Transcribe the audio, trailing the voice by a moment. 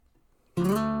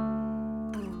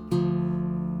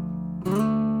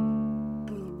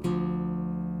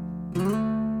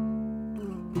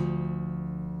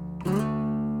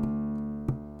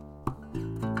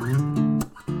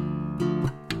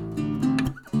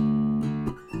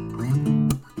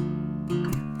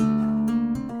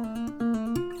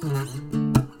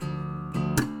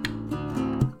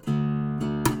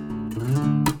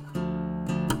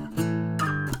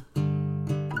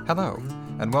Hello,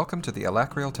 and welcome to the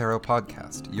Alacrial Tarot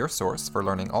Podcast, your source for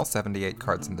learning all 78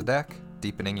 cards in the deck,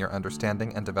 deepening your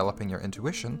understanding and developing your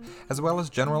intuition, as well as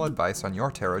general advice on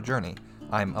your tarot journey.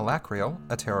 I'm Alacrial,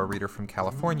 a tarot reader from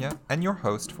California, and your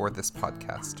host for this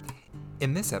podcast.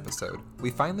 In this episode,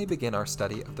 we finally begin our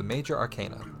study of the Major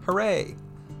Arcana. Hooray!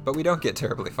 But we don't get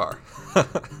terribly far.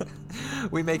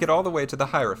 We make it all the way to the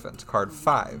Hierophant, card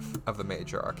 5 of the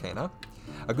Major Arcana.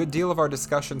 A good deal of our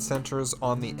discussion centers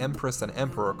on the Empress and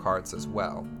Emperor cards as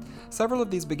well. Several of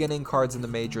these beginning cards in the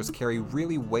Majors carry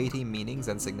really weighty meanings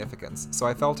and significance, so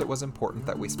I felt it was important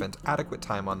that we spent adequate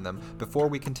time on them before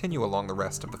we continue along the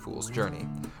rest of the Fool's journey.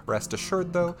 Rest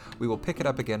assured, though, we will pick it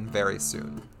up again very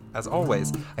soon. As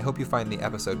always, I hope you find the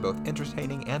episode both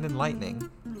entertaining and enlightening,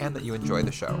 and that you enjoy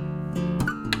the show.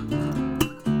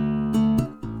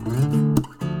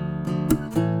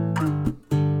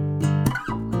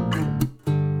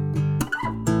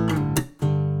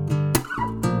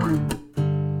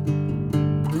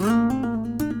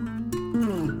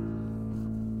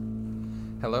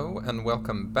 Hello, and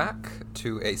welcome back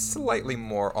to a slightly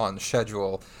more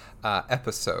on-schedule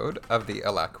episode of the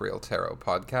Alacrial Tarot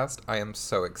Podcast. I am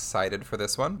so excited for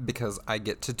this one because I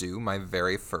get to do my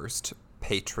very first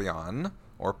Patreon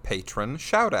or patron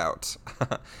shout-out.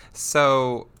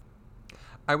 So,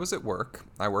 I was at work.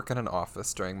 I work in an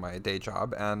office during my day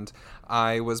job, and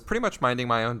I was pretty much minding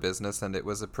my own business, and it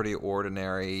was a pretty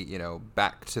ordinary,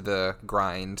 back to the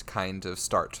grind kind of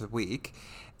start to the week.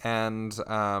 And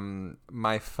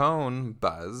my phone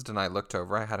buzzed, and I looked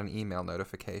over. I had an email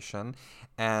notification,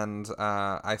 and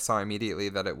I saw immediately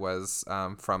that it was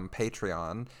from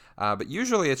Patreon. But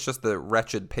usually it's just the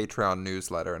wretched Patreon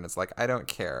newsletter, and it's like, I don't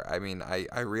care. I mean,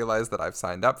 I realize that I've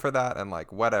signed up for that, and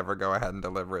whatever, go ahead and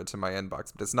deliver it to my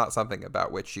inbox. But it's not something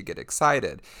about which you get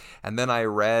excited. And then I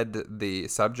read the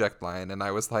subject line, and I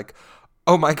was like,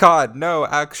 oh my God, no,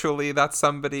 actually, that's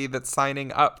somebody that's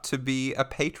signing up to be a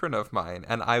patron of mine.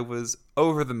 And I was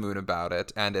over the moon about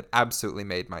it, and it absolutely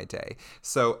made my day.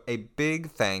 So a big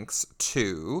thanks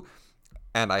to,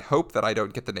 and I hope that I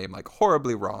don't get the name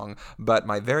horribly wrong, but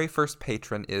my very first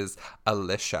patron is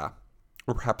Alicia,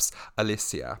 or perhaps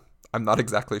Alicia. I'm not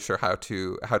exactly sure how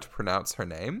to pronounce her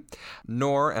name,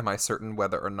 nor am I certain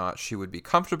whether or not she would be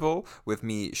comfortable with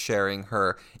me sharing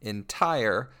her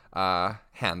entire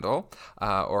handle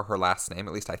or her last name.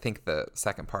 At least I think the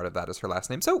second part of that is her last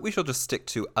name. So we shall just stick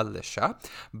to Alicia.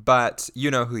 But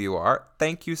you know who you are.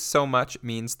 Thank you so much. It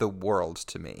means the world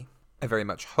to me. I very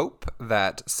much hope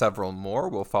that several more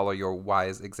will follow your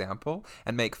wise example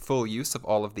and make full use of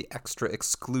all of the extra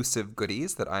exclusive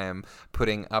goodies that I am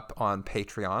putting up on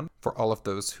Patreon for all of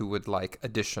those who would like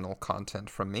additional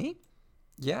content from me.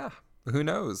 Yeah, who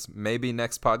knows? Maybe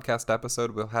next podcast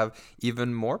episode we'll have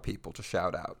even more people to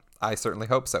shout out. I certainly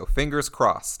hope so. Fingers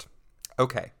crossed.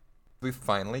 Okay. We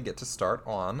finally get to start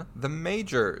on the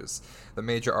Majors. The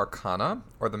Major Arcana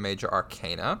or the Major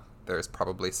Arcana. There's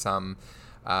probably some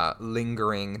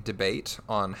lingering debate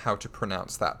on how to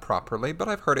pronounce that properly, but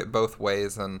I've heard it both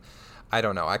ways, and I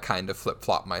don't know, I kind of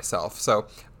flip-flop myself. So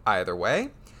either way,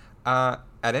 at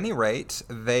any rate,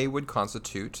 they would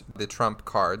constitute the trump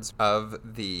cards of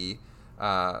the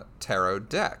tarot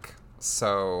deck.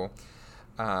 So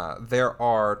there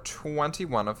are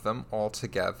 21 of them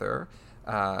altogether.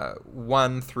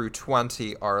 1 through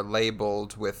 20 are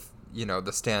labeled with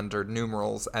the standard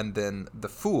numerals, and then the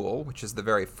Fool, which is the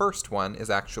very first one, is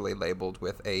actually labeled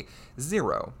with a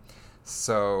 0.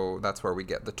 So that's where we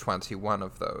get the 21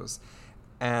 of those.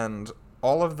 And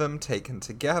all of them taken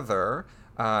together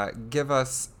give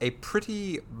us a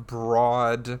pretty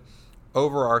broad,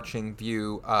 overarching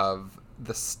view of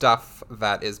the stuff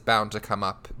that is bound to come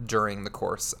up during the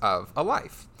course of a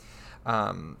life.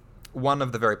 One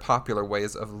of the very popular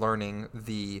ways of learning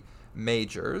the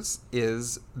Majors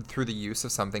is through the use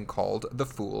of something called the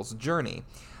Fool's Journey.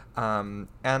 And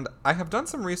I have done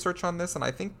some research on this, and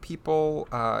I think people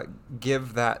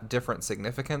give that different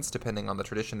significance depending on the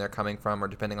tradition they're coming from or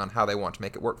depending on how they want to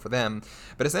make it work for them.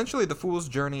 But essentially, the Fool's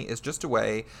Journey is just a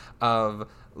way of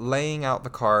laying out the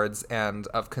cards and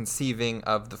of conceiving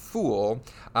of the Fool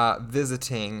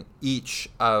visiting each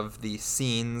of the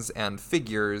scenes and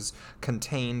figures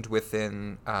contained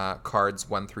within cards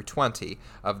 1 through 20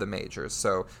 of the Majors.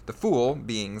 So the Fool,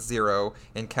 being 0,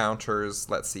 encounters,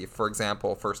 let's see, for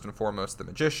example, first and foremost the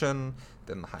Magician,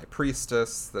 then the High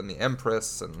Priestess, then the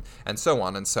Empress, and so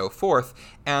on and so forth,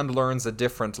 and learns a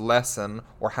different lesson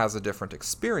or has a different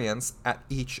experience at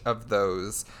each of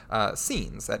those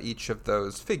scenes, at each of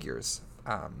those figures.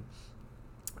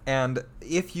 And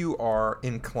if you are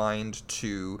inclined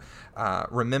to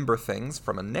remember things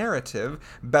from a narrative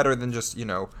better than just,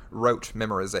 rote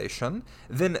memorization,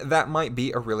 then that might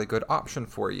be a really good option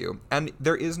for you. And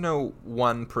there is no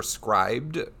one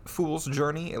prescribed fool's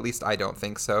journey, at least I don't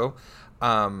think so.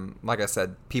 Like I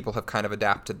said, people have kind of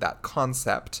adapted that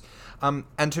concept.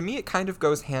 And to me, it kind of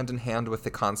goes hand in hand with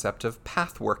the concept of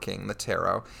pathworking the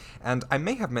tarot. And I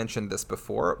may have mentioned this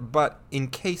before, but in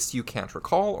case you can't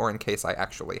recall, or in case I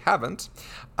actually haven't,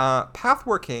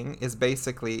 pathworking is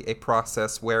basically a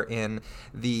process wherein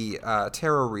the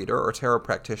tarot reader or tarot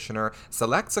practitioner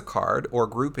selects a card or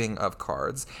grouping of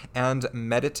cards and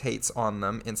meditates on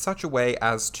them in such a way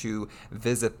as to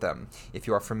visit them. If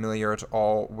you are familiar at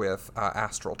all with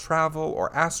astral travel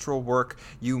or astral work,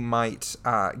 you might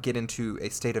get into a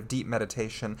state of deep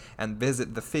meditation and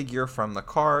visit the figure from the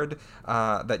card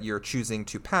that you're choosing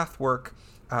to pathwork.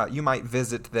 You might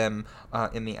visit them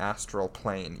in the astral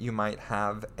plane. You might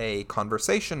have a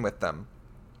conversation with them.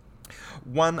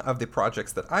 One of the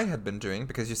projects that I had been doing,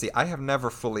 because you see, I have never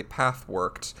fully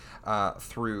pathworked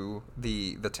through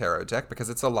the tarot deck because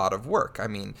it's a lot of work. I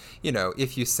mean,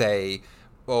 if you say,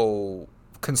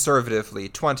 conservatively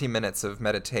 20 minutes of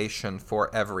meditation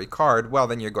for every card, well,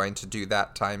 then you're going to do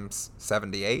that times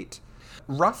 78.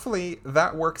 Roughly,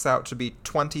 that works out to be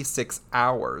 26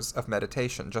 hours of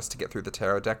meditation just to get through the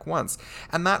tarot deck once.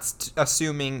 And that's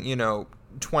assuming,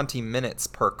 20 minutes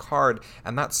per card,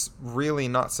 and that's really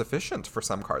not sufficient for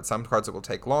some cards. Some cards it will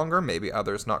take longer, maybe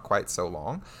others not quite so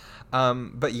long.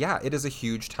 But yeah, it is a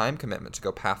huge time commitment to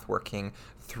go pathworking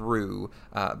through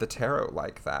the tarot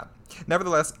like that.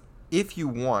 Nevertheless, if you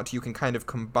want, you can kind of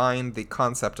combine the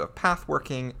concept of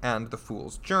pathworking and the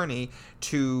Fool's Journey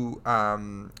to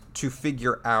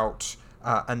figure out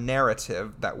a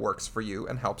narrative that works for you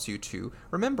and helps you to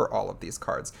remember all of these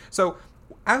cards. So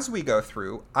as we go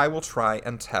through, I will try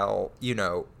and tell,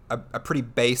 a pretty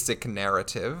basic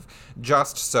narrative,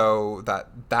 just so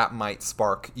that might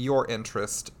spark your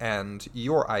interest and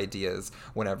your ideas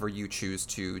whenever you choose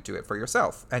to do it for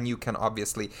yourself. And you can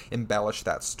obviously embellish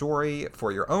that story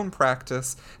for your own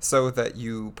practice so that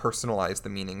you personalize the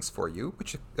meanings for you,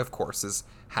 which of course is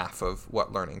half of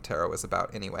what learning tarot is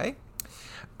about anyway.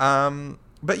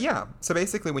 But yeah, so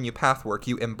basically when you pathwork,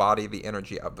 you embody the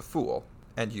energy of the Fool,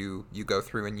 and you go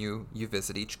through and you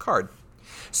visit each card.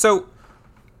 So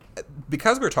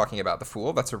because we're talking about the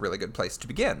Fool, that's a really good place to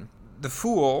begin. The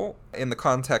Fool, in the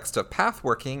context of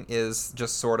pathworking, is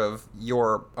just sort of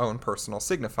your own personal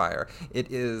signifier.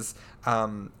 It is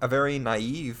a very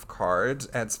naive card,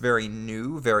 and it's very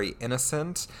new, very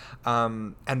innocent,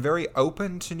 and very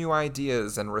open to new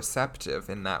ideas and receptive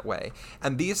in that way.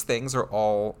 And these things are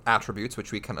all attributes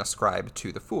which we can ascribe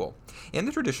to the Fool. In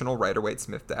the traditional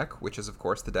Rider-Waite-Smith deck, which is of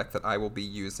course the deck that I will be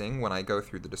using when I go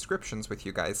through the descriptions with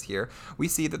you guys here, we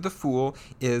see that the Fool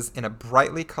is in a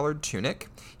brightly colored tunic.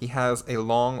 He has a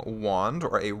long wand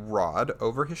or a rod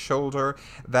over his shoulder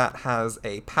that has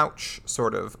a pouch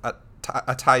sort of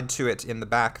tied to it in the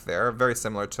back there, very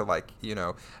similar to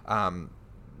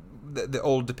the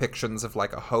old depictions of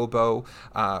like a hobo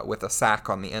with a sack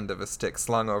on the end of a stick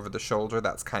slung over the shoulder.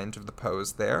 That's kind of the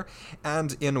pose there.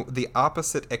 And in the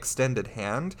opposite extended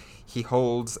hand, he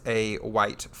holds a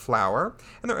white flower,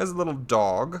 and there is a little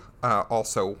dog,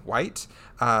 also white,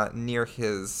 near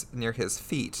his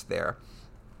feet there.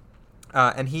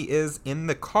 And he is in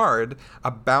the card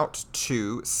about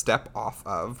to step off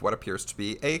of what appears to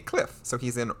be a cliff. So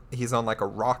he's on like a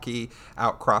rocky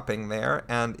outcropping there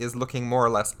and is looking more or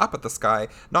less up at the sky,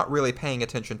 not really paying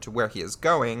attention to where he is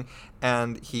going,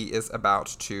 and he is about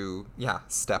to,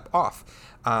 step off.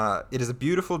 It is a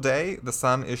beautiful day. The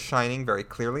sun is shining very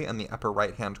clearly in the upper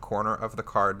right-hand corner of the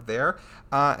card there.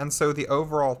 And so the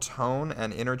overall tone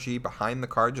and energy behind the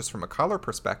card, just from a color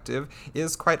perspective,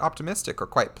 is quite optimistic or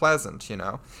quite pleasant,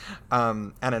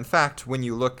 And in fact, when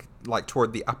you look like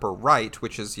toward the upper right,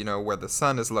 which is, where the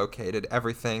sun is located,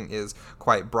 everything is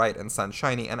quite bright and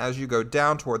sunshiny. And as you go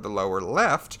down toward the lower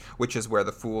left, which is where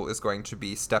the Fool is going to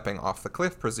be stepping off the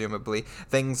cliff, presumably,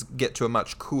 things get to a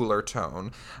much cooler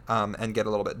tone and get a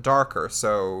little bit darker.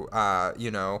 So,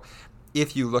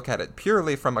 if you look at it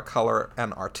purely from a color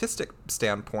and artistic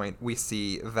standpoint, we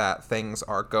see that things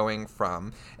are going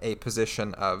from a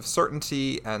position of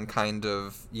certainty and kind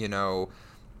of,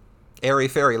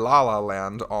 airy-fairy la-la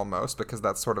land almost, because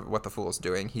that's sort of what the Fool's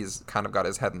doing. He's kind of got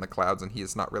his head in the clouds, and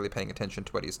he's not really paying attention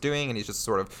to what he's doing, and he's just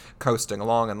sort of coasting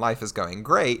along, and life is going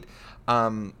great.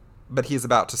 But he's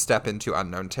about to step into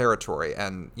unknown territory,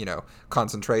 and,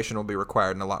 concentration will be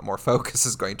required, and a lot more focus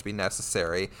is going to be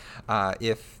necessary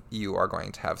if you are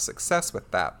going to have success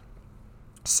with that.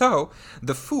 So,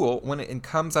 the Fool, when it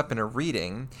comes up in a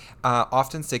reading,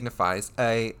 often signifies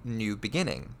a new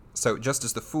beginning. So, just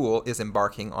as the Fool is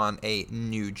embarking on a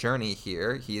new journey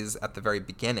here, he is at the very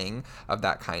beginning of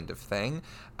that kind of thing.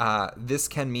 This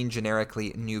can mean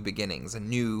generically new beginnings, a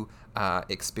new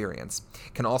experience.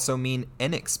 Can also mean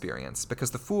inexperience,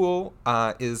 because the Fool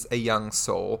is a young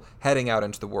soul heading out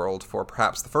into the world for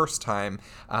perhaps the first time,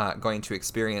 going to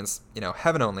experience,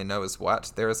 heaven only knows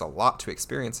what. There is a lot to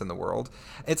experience in the world.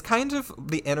 It's kind of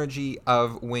the energy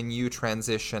of when you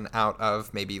transition out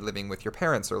of maybe living with your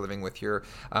parents or living with your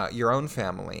own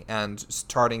family and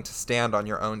starting to stand on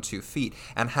your own 2 feet,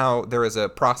 and how there is a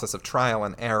process of trial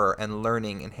and error and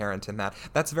learning inherent in that.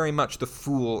 That's very much the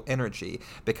Fool energy,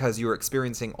 because you're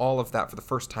experiencing all of that for the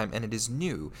first time and it is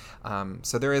new.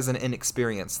 So there is an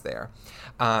inexperience there.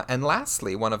 And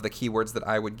lastly, one of the key words that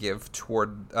I would give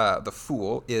toward the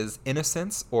Fool is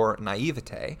innocence or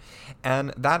naivete.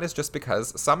 And that is just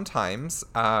because sometimes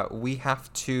we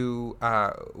have to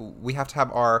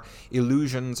have our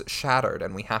illusions shattered,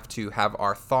 and we have to have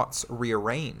our thoughts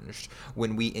rearranged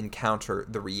when we encounter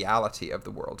the reality of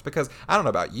the world. Because I don't know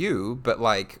about you, but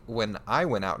like when I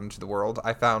went out into the world,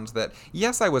 I found that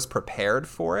yes, I was prepared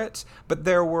for it, but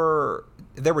there were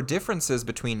differences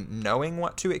between knowing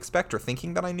what to expect or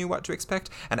thinking that I knew what to expect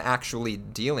and actually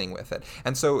dealing with it.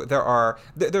 And so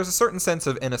there's a certain sense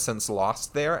of innocence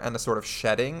lost there, and a sort of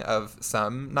shedding of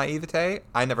some naivete.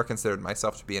 I never considered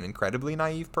myself to be an incredibly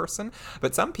naive person,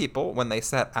 but some people, when they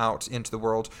set out into the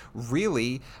world,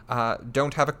 really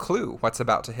don't have a clue what's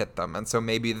about to hit them. And so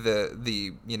maybe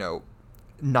the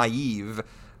naive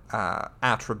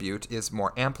attribute is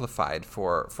more amplified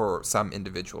for some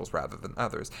individuals rather than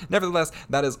others. Nevertheless,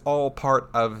 that is all part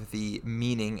of the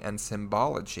meaning and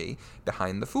symbology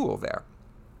behind the Fool there.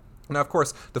 Now, of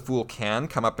course, the Fool can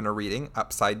come up in a reading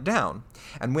upside down.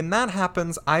 And when that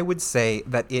happens, I would say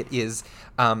that it is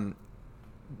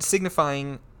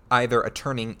signifying either a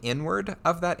turning inward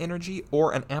of that energy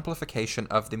or an amplification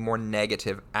of the more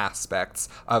negative aspects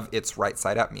of its right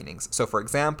side up meanings. So, for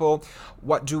example,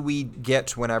 what do we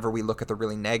get whenever we look at the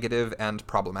really negative and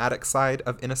problematic side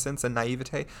of innocence and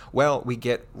naivete? Well, we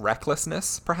get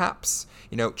recklessness, perhaps,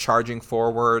 charging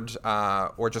forward,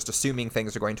 or just assuming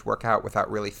things are going to work out without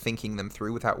really thinking them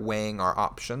through, without weighing our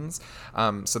options.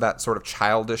 So that sort of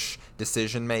childish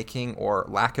decision-making or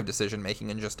lack of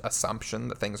decision-making and just assumption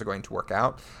that things are going to work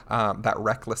out. That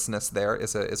recklessness there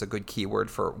is a good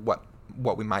keyword for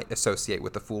what we might associate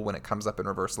with the Fool when it comes up in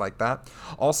reverse like that.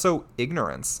 Also,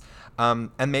 ignorance.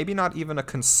 And maybe not even a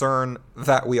concern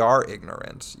that we are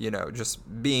ignorant,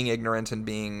 just being ignorant and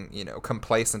being,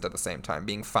 complacent at the same time,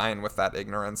 being fine with that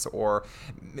ignorance, or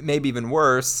maybe even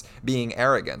worse, being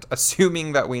arrogant,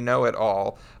 assuming that we know it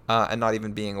all, and not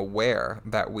even being aware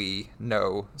that we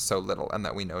know so little and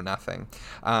that we know nothing.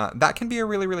 That can be a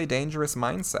really, really dangerous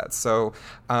mindset. So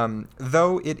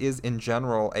though it is in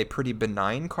general a pretty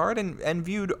benign card and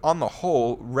viewed on the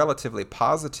whole relatively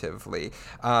positively,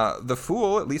 the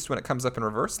Fool, at least when it comes up in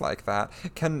reverse like that,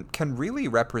 can really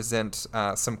represent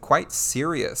some quite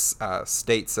serious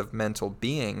states of mental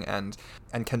being, and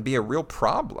can be a real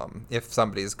problem if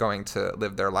somebody's going to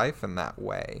live their life in that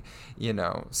way,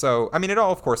 So, I mean, it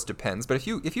all, of course, depends, but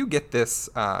if you get this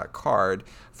card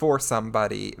for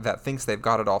somebody that thinks they've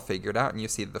got it all figured out, and you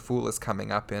see that the Fool is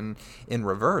coming up in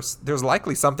reverse, there's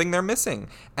likely something they're missing,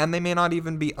 and they may not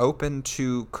even be open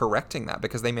to correcting that,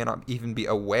 because they may not even be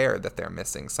aware that they're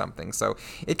missing something. So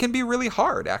it can be really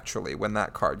hard, actually, when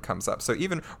that card comes up. So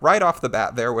even right off the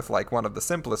bat there, with like one of the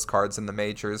simplest cards in the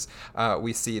majors,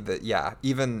 we see that, yeah,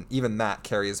 even that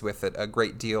carries with it a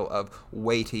great deal of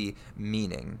weighty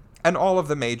meaning. And all of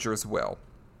the majors will.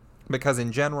 Because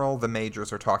in general, the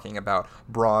majors are talking about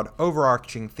broad,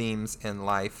 overarching themes in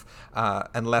life,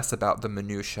 and less about the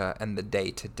minutiae and the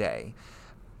day-to-day.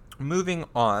 Moving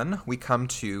on, we come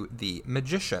to the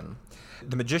Magician.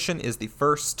 The Magician is the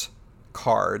first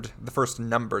card, the first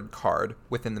numbered card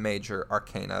within the major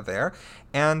arcana there,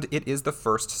 and it is the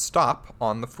first stop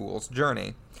on the Fool's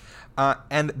journey.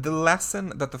 And the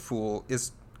lesson that the Fool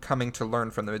is coming to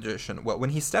learn from the Magician, well, when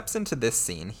he steps into this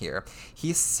scene here,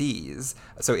 he sees,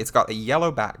 so it's got a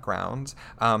yellow background,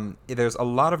 there's a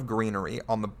lot of greenery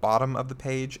on the bottom of the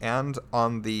page and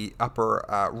on the upper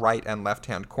right and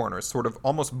left-hand corners, sort of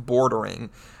almost bordering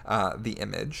the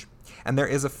image. And there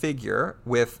is a figure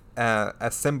with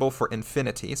a symbol for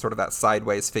infinity, sort of that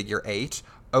sideways figure 8,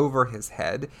 over his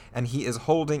head, and he is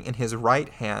holding in his right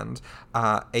hand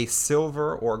a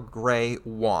silver or gray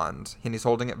wand, and he's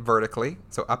holding it vertically,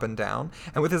 so up and down,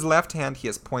 and with his left hand he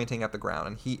is pointing at the ground,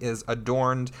 and he is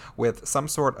adorned with some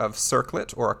sort of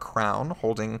circlet or a crown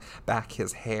holding back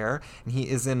his hair, and he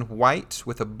is in white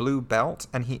with a blue belt,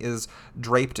 and he is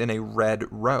draped in a red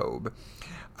robe.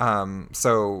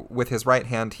 So with his right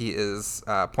hand, he is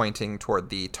pointing toward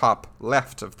the top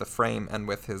left of the frame, and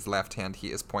with his left hand,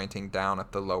 he is pointing down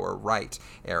at the lower right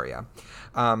area.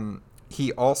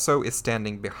 He also is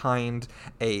standing behind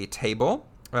a table,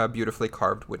 a beautifully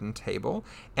carved wooden table,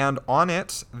 and on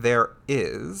it there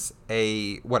is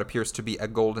what appears to be a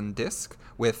golden disc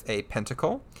with a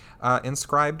pentacle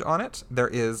inscribed on it. There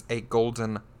is a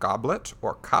golden goblet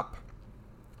or cup.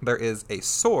 There is a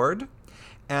sword,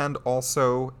 and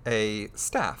also a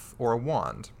staff or a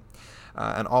wand.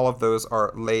 And all of those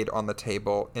are laid on the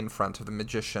table in front of the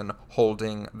magician,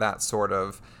 holding that sort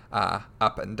of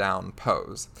up and down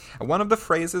pose. And one of the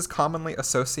phrases commonly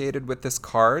associated with this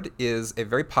card is a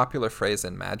very popular phrase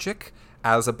in magic,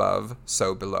 as above,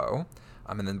 so below.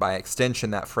 And then by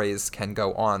extension, that phrase can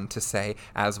go on to say,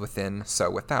 as within,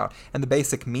 so without. And the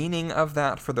basic meaning of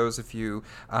that, for those of you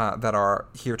that are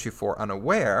heretofore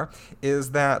unaware,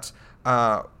 is that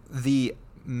the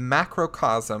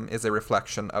macrocosm is a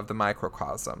reflection of the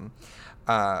microcosm.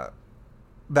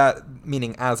 That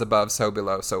meaning as above, so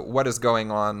below. So what is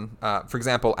going on, for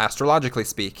example, astrologically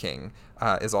speaking,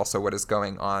 is also what is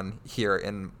going on here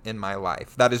in my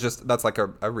life. That's like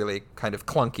a really kind of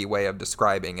clunky way of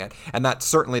describing it. And that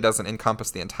certainly doesn't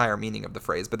encompass the entire meaning of the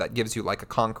phrase, but that gives you like a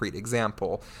concrete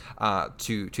example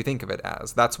to think of it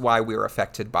as. That's why we're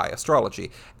affected by astrology.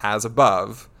 As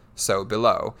above, so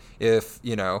below. If,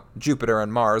 Jupiter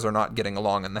and Mars are not getting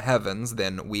along in the heavens,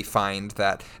 then we find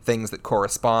that things that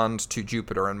correspond to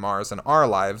Jupiter and Mars in our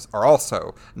lives are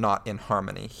also not in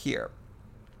harmony here.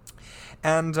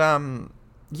 And,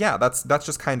 that's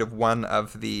just kind of one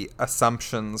of the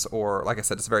assumptions, or, like I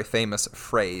said, it's a very famous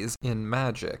phrase in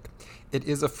magic. It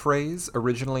is a phrase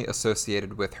originally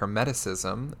associated with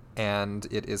Hermeticism, and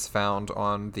it is found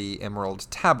on the Emerald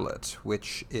Tablet,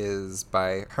 which is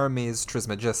by Hermes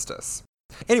Trismegistus.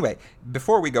 Anyway,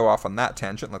 before we go off on that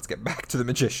tangent, let's get back to the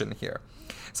magician here.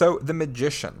 So, the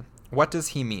magician, what does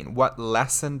he mean? What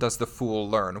lesson does the fool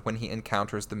learn when he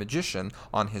encounters the magician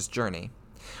on his journey?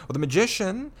 Well, the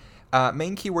magician,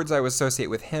 main keywords I would associate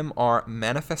with him are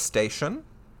manifestation,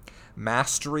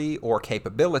 mastery or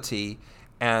capability,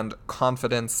 and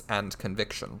confidence and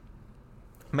conviction.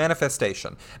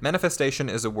 Manifestation. Manifestation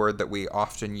is a word that we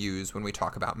often use when we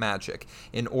talk about magic.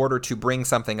 In order to bring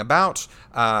something about,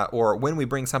 or when we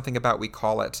bring something about, we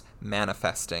call it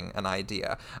manifesting an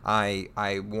idea. I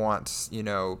want,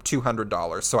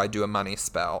 $200, so I do a money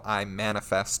spell. I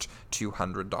manifest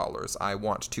 $200. I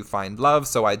want to find love,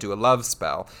 so I do a love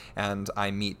spell, and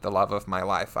I meet the love of my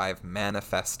life. I've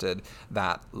manifested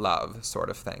that love, sort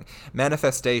of thing.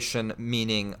 Manifestation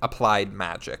meaning applied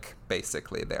magic,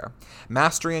 basically there.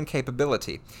 Mastery and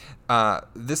capability.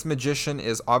 This magician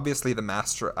is obviously the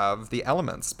master of the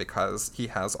elements because he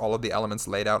has all of the elements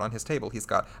laid out on his table. He's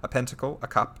got a pentacle, a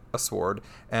cup, a sword,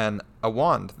 and a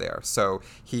wand there. So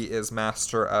he is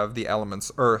master of the elements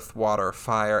earth, water,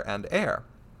 fire, and air.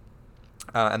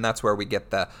 And that's where we get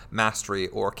the mastery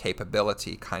or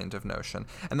capability kind of notion.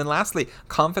 And then lastly,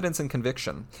 confidence and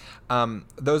conviction.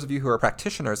 Those of you who are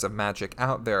practitioners of magic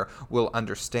out there will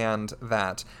understand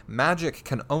that magic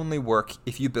can only work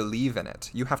if you believe in it.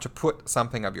 You have to put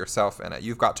something of yourself in it.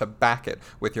 You've got to back it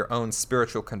with your own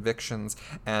spiritual convictions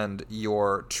and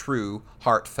your true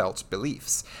heartfelt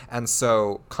beliefs. And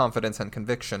so confidence and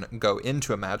conviction go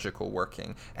into a magical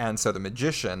working. And so the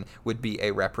magician would be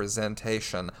a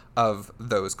representation of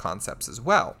those concepts as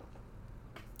well.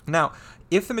 Now,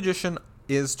 if the magician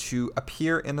is to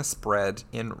appear in a spread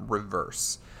in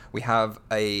reverse, we have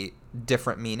a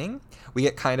different meaning. We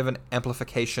get kind of an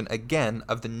amplification again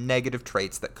of the negative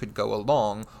traits that could go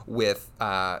along with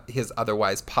his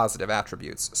otherwise positive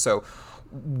attributes. So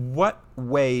what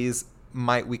ways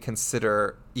might we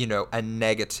consider, a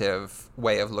negative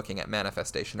way of looking at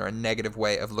manifestation, or a negative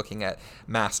way of looking at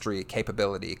mastery,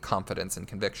 capability, confidence, and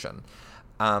conviction?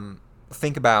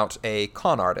 Think about a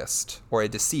con artist or a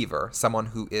deceiver, someone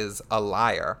who is a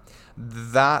liar.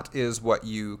 That is what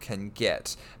you can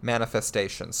get.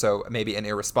 Manifestation. So maybe an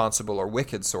irresponsible or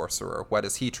wicked sorcerer. What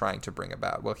is he trying to bring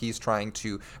about? Well, he's trying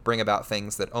to bring about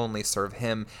things that only serve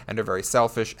him and are very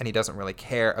selfish, and he doesn't really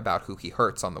care about who he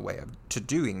hurts on the way to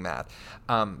doing that.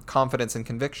 Confidence and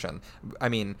conviction. I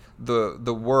mean,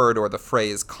 the word or the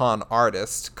phrase con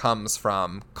artist comes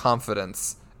from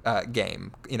confidence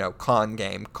game,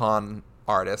 con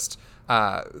artist,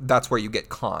 that's where you get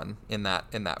con in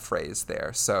that phrase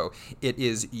there. So it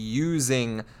is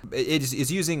using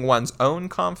one's own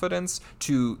confidence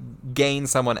to gain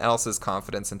someone else's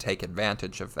confidence and take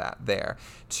advantage of that there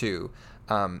too.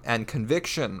 And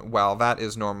conviction, while that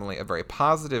is normally a very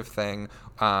positive thing,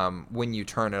 when you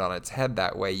turn it on its head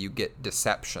that way, you get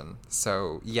deception.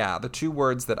 So yeah, the two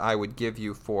words that I would give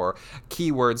you for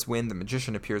keywords when the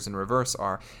magician appears in reverse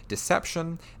are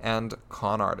deception and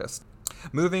con artist.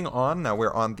 Moving on, now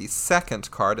we're on the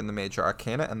second card in the Major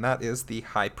Arcana, and that is the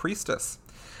High Priestess.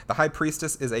 The High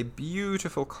Priestess is a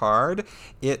beautiful card.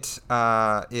 It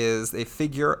is a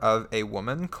figure of a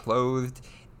woman clothed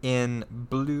in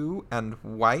blue and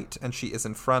white, and she is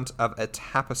in front of a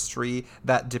tapestry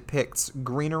that depicts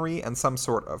greenery and some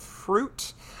sort of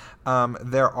fruit.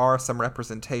 There are some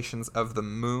representations of the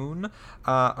moon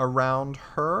around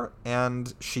her,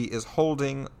 and she is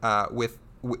holding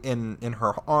in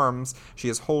her arms, she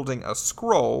is holding a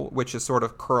scroll which is sort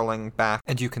of curling back,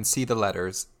 and you can see the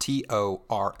letters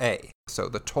T-O-R-A. So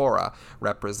the Torah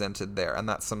represented there, and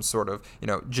that's some sort of,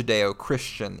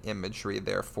 Judeo-Christian imagery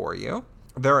there for you.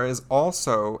 There is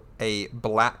also a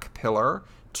black pillar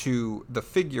to the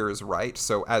figure's right,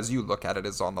 so as you look at it,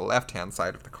 is on the left-hand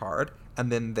side of the card,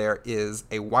 and then there is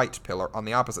a white pillar on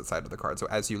the opposite side of the card, so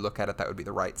as you look at it, that would be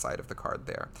the right side of the card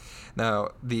there. Now,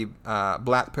 the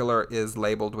black pillar is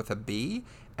labeled with a B,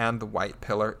 and the white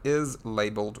pillar is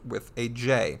labeled with a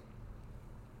J.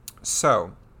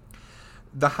 So,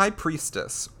 the High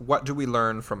Priestess, what do we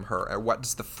learn from her? Or what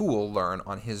does the Fool learn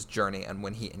on his journey and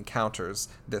when he encounters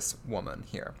this woman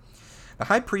here? The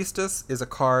High Priestess is a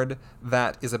card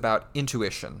that is about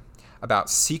intuition, about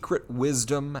secret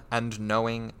wisdom and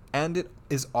knowing, and it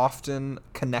is often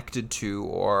connected to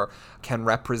or can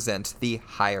represent the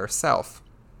higher self.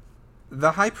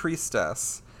 The High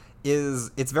Priestess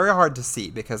it's very hard to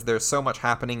see because there's so much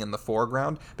happening in the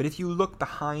foreground, but if you look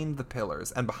behind the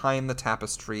pillars and behind the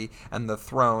tapestry and the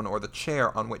throne or the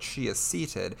chair on which she is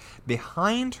seated,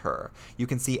 behind her you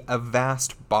can see a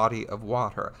vast body of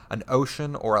water, an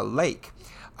ocean or a lake,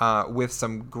 with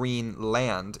some green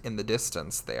land in the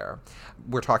distance there.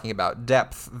 We're talking about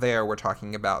depth there, we're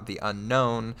talking about the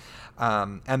unknown,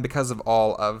 and because of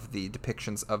all of the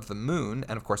depictions of the moon,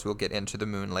 and of course we'll get into the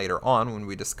moon later on when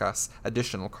we discuss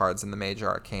additional cards in the Major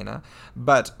Arcana,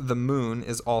 but the moon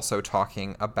is also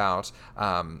talking about,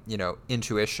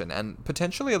 intuition and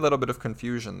potentially a little bit of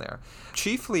confusion there.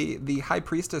 Chiefly, the High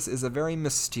Priestess is a very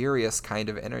mysterious kind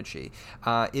of energy.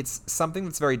 It's something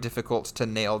that's very difficult to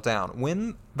nail down.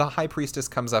 When the High Priestess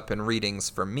comes up in readings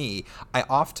for me, I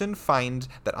often find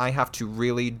that I have to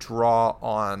really draw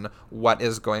on what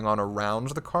is going on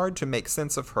around the card to make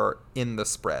sense of her in the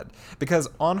spread. Because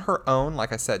on her own,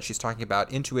 like I said, she's talking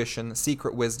about intuition,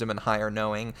 secret wisdom, and higher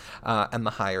knowing, and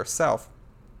the higher self.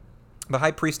 The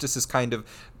High Priestess is kind of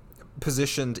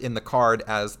positioned in the card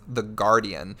as the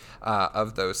guardian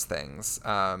of those things,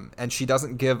 and she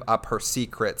doesn't give up her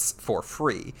secrets for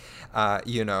free.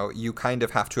 You kind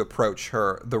of have to approach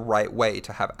her the right way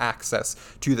to have access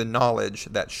to the knowledge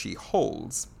that she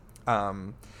holds,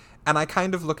 and I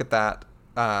kind of look at that.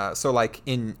 So like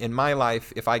in my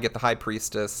life, if I get the High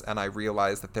Priestess and I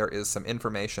realize that there is some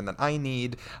information that I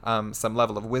need, some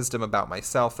level of wisdom about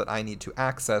myself that I need to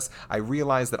access, I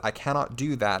realize that I cannot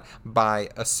do that by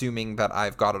assuming that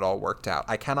I've got it all worked out.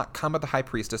 I cannot come at the High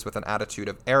Priestess with an attitude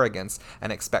of arrogance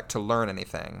and expect to learn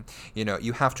anything.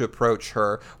 You have to approach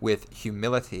her with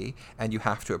humility, and you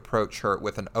have to approach her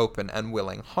with an open and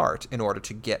willing heart in order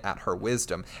to get at her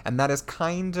wisdom. And that is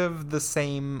kind of the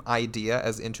same idea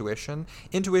as intuition.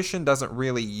 Intuition doesn't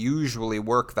really usually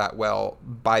work that well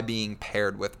by being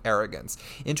paired with arrogance.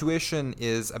 Intuition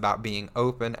is about being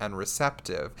open and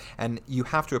receptive, and you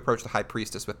have to approach the High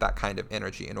Priestess with that kind of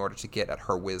energy in order to get at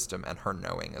her wisdom and her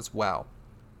knowing as well.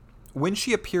 When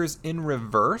she appears in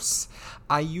reverse,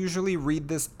 I usually read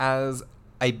this as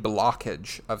a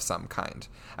blockage of some kind.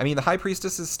 I mean, the High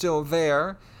Priestess is still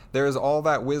there. There is all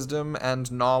that wisdom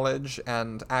and knowledge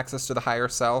and access to the higher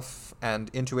self and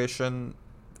intuition.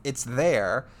 It's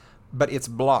there, but it's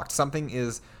blocked. Something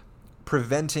is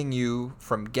preventing you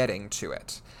from getting to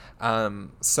it.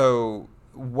 So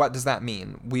what does that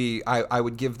mean? I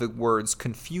would give the words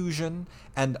confusion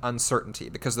and uncertainty,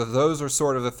 because those are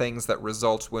sort of the things that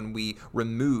result when we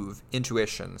remove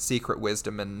intuition, secret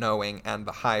wisdom and knowing, and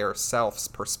the higher self's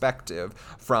perspective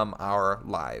from our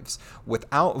lives.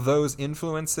 Without those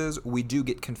influences, we do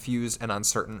get confused and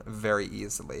uncertain very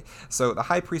easily. So the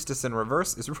High Priestess in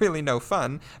reverse is really no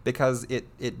fun, because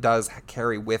it does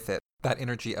carry with it that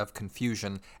energy of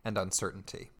confusion and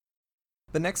uncertainty.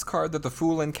 The next card that the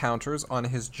Fool encounters on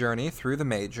his journey through the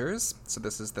majors, so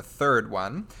this is the third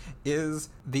one, is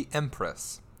the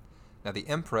Empress. Now, the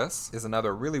Empress is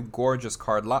another really gorgeous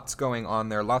card. Lots going on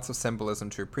there, lots of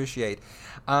symbolism to appreciate.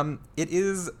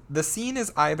 The scene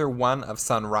is either one of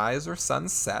sunrise or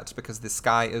sunset, because the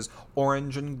sky is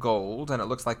orange and gold, and it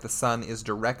looks like the sun is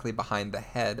directly behind the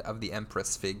head of the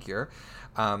Empress figure,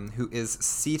 who is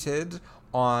seated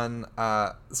on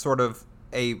sort of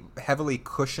a heavily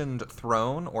cushioned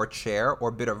throne or chair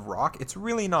or bit of rock. It's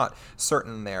really not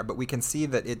certain there, but we can see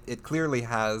that it clearly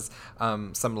has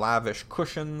some lavish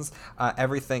cushions.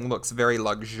 Everything looks very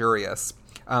luxurious.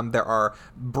 There are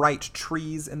bright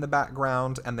trees in the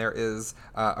background, and there is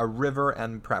a river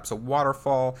and perhaps a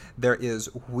waterfall. There is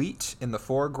wheat in the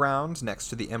foreground next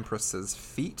to the Empress's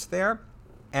feet there.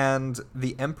 And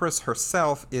the Empress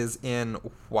herself is in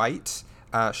white.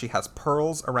 She has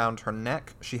pearls around her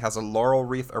neck. She has a laurel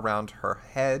wreath around her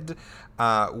head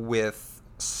with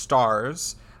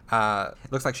stars.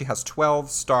 It looks like she has 12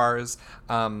 stars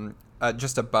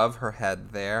just above her head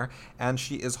there. And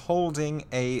she is holding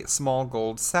a small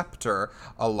gold scepter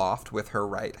aloft with her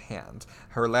right hand.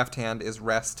 Her left hand is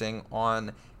resting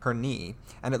on her knee.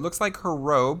 And it looks like her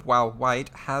robe, while white,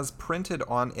 has printed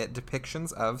on it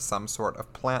depictions of some sort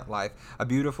of plant life. A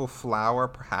beautiful flower,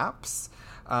 perhaps.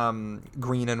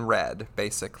 Green and red,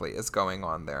 basically, is going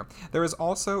on there. There is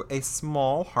also a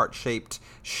small heart-shaped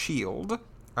shield,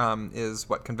 is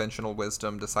what conventional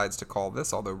wisdom decides to call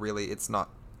this, although really it's not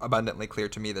abundantly clear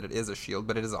to me that it is a shield,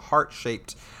 but it is a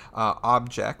heart-shaped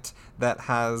object that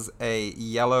has a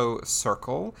yellow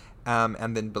circle,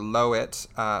 and then below it,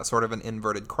 sort of an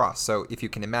inverted cross. So if you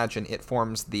can imagine, it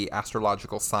forms the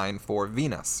astrological sign for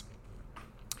Venus.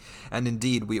 And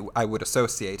indeed, I would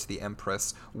associate the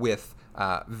Empress with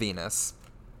Venus.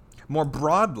 More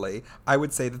broadly, I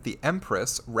would say that the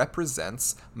Empress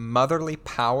represents motherly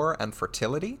power and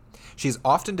fertility. She's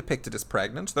often depicted as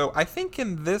pregnant, though I think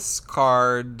in this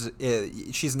card,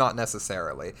 she's not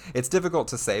necessarily. It's difficult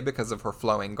to say because of her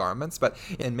flowing garments, but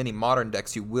in many modern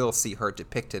decks, you will see her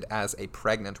depicted as a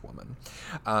pregnant woman.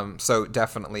 So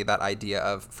definitely that idea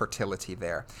of fertility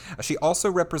there. She also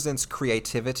represents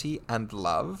creativity and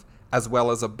love, as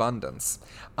well as abundance.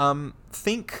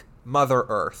 Think Mother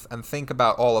Earth, and think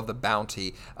about all of the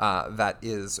bounty that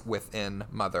is within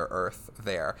Mother Earth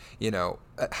there. You know,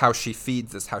 how she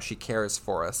feeds us, how she cares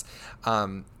for us.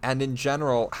 And in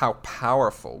general, how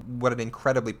powerful, what an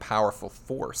incredibly powerful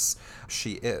force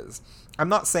she is. I'm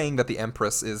not saying that the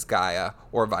Empress is Gaia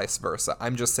or vice versa.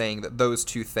 I'm just saying that those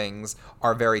two things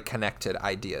are very connected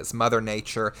ideas. Mother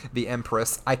Nature, the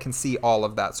Empress, I can see all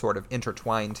of that sort of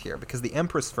intertwined here, because the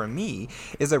Empress for me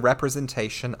is a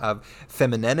representation of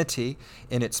femininity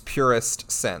in its purest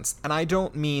sense. And I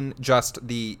don't mean just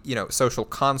the, social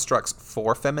constructs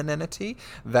for femininity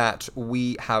that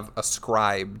we have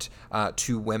ascribed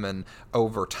to women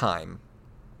over time.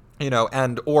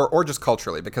 Or just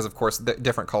culturally, because of course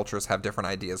different cultures have different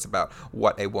ideas about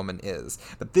what a woman is.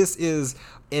 But this is,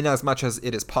 in as much as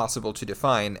it is possible to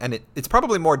define, and it's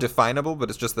probably more definable, but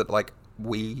it's just that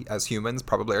we as humans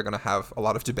probably are going to have a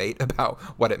lot of debate about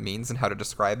what it means and how to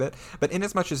describe it. But in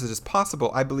as much as it is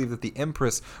possible, I believe that the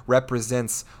Empress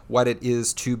represents what it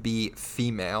is to be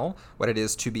female, what it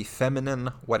is to be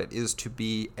feminine, what it is to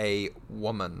be a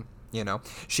woman.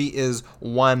 She is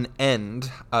one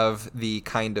end of the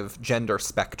kind of gender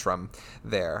spectrum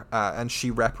there, and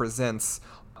she represents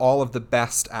all of the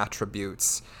best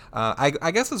attributes,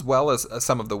 I guess, as well as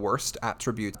some of the worst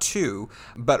attributes too,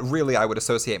 but really I would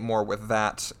associate more with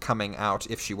that coming out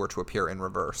if she were to appear in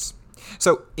reverse.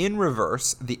 So in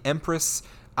reverse, the Empress,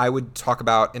 I would talk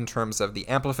about in terms of the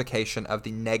amplification of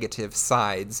the negative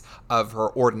sides of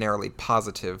her ordinarily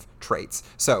positive traits.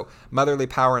 So, motherly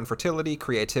power and fertility,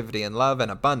 creativity and love and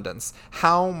abundance.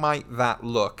 How might that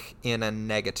look in a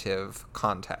negative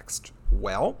context?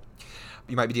 Well,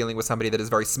 you might be dealing with somebody that is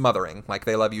very smothering, like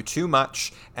they love you too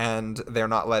much and they're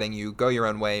not letting you go your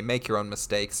own way, make your own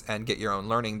mistakes, and get your own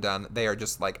learning done. They are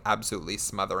just absolutely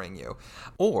smothering you.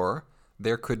 Or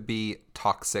there could be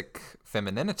toxic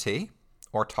femininity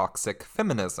or toxic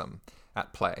feminism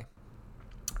at play.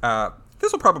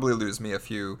 This will probably lose me a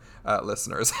few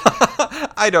listeners.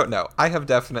 I don't know. I have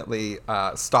definitely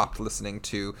stopped listening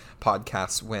to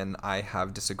podcasts when I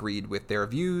have disagreed with their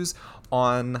views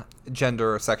on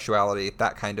gender, sexuality,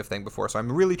 that kind of thing before. So I'm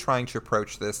really trying to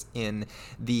approach this in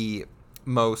the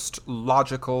most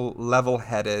logical,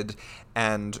 level-headed,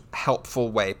 and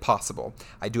helpful way possible.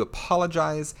 I do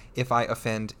apologize if I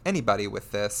offend anybody with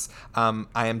this.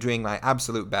 I am doing my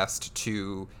absolute best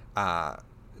to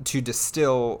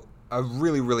distill a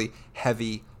really, really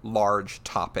heavy large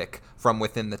topic from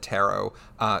within the tarot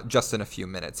just in a few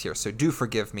minutes here. So do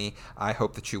forgive me. I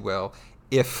hope that you will,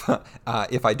 if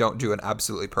I don't do an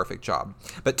absolutely perfect job.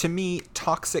 But to me,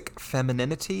 toxic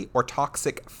femininity or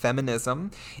toxic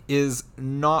feminism is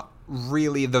not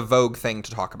really the vogue thing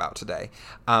to talk about today.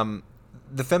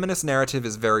 The feminist narrative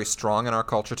is very strong in our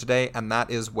culture today, and that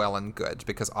is well and good,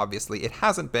 because obviously it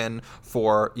hasn't been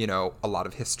for, a lot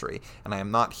of history. And I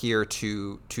am not here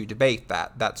to debate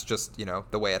that. That's just,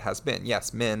 the way it has been.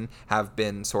 Yes, men have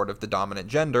been sort of the dominant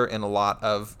gender in a lot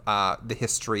of the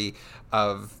history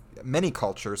of many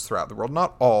cultures throughout the world.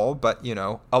 Not all, but,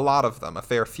 a lot of them, a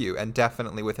fair few. And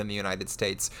definitely within the United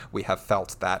States, we have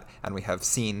felt that, and we have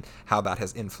seen how that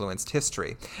has influenced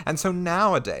history. And so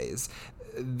nowadays,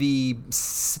 the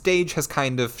stage has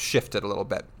kind of shifted a little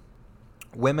bit.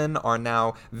 Women are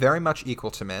now very much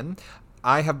equal to men.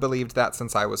 I have believed that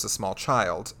since I was a small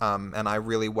child, and I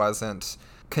really wasn't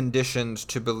conditioned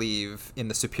to believe in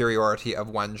the superiority of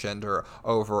one gender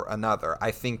over another.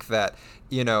 I think that,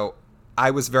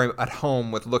 I was very at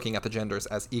home with looking at the genders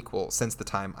as equal since the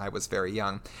time I was very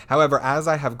young. However, as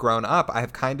I have grown up, I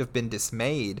have kind of been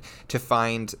dismayed to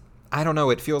find, I don't know,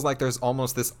 it feels like there's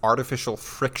almost this artificial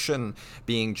friction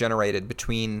being generated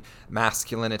between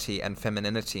masculinity and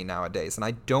femininity nowadays, and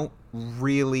I don't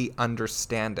really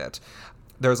understand it.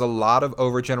 There's a lot of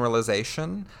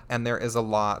overgeneralization, and there is a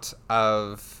lot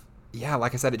of,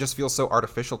 like I said, it just feels so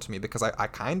artificial to me, because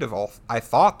I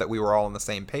thought that we were all on the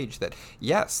same page, that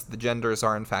yes, the genders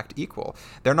are in fact equal.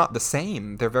 They're not the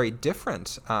same. They're very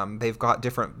different. They've got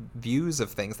different views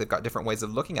of things. They've got different ways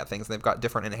of looking at things. And they've got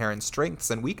different inherent strengths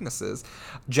and weaknesses,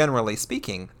 generally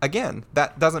speaking. Again,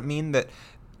 that doesn't mean that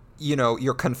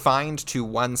you're confined to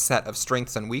one set of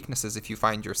strengths and weaknesses if you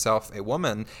find yourself a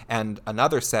woman, and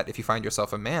another set if you find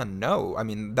yourself a man. No, I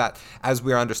mean, that, as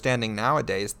we're understanding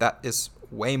nowadays, that is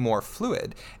way more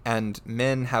fluid, and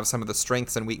men have some of the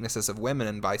strengths and weaknesses of women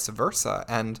and vice versa,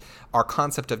 and our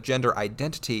concept of gender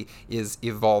identity is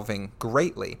evolving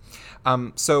greatly.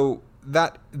 So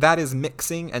that is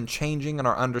mixing and changing, and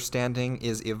our understanding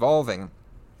is evolving.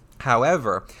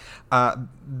 However,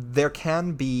 there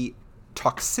can be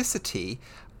toxicity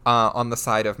on the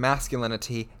side of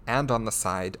masculinity and on the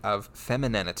side of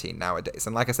femininity nowadays.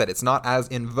 And like I said, it's not as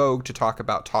in vogue to talk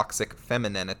about toxic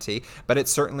femininity, but it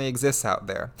certainly exists out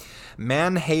there.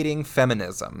 Man-hating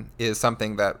feminism is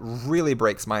something that really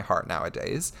breaks my heart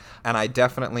nowadays, and I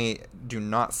definitely do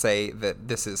not say that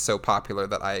this is so popular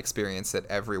that I experience it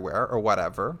everywhere or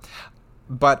whatever.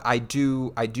 But I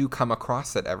do come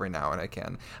across it every now and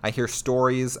again. I hear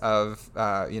stories of,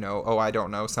 I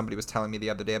don't know, somebody was telling me the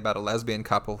other day about a lesbian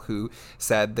couple who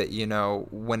said that,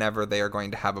 whenever they are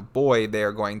going to have a boy, they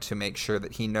are going to make sure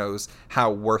that he knows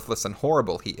how worthless and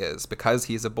horrible he is because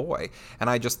he's a boy. And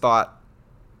I just thought,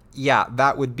 yeah,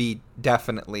 that would be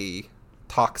definitely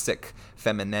toxic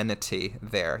femininity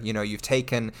there. You've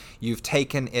taken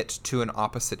it to an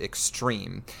opposite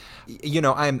extreme.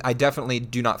 I definitely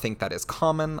do not think that is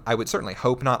common. I would certainly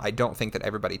hope not. I don't think that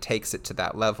everybody takes it to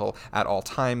that level at all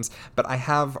times, but I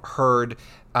have heard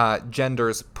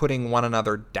genders putting one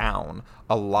another down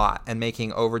a lot and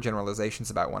making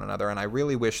overgeneralizations about one another, and I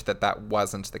really wish that that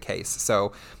wasn't the case.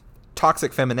 So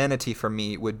toxic femininity for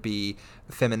me would be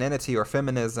femininity or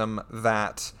feminism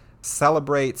that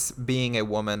celebrates being a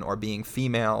woman or being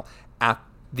female at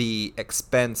the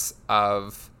expense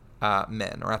of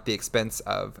men, or at the expense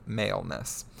of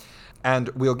maleness. And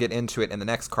we'll get into it in the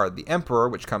next card, the Emperor,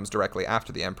 which comes directly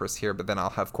after the Empress here, but then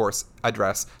I'll, of course,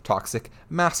 address toxic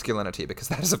masculinity, because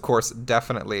that is, of course,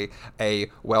 definitely a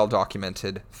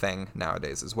well-documented thing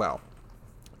nowadays as well.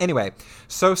 Anyway,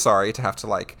 so sorry to have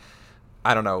to,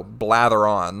 blather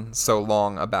on so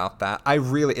long about that.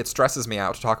 It stresses me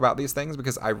out to talk about these things,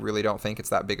 because I really don't think it's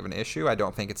that big of an issue. I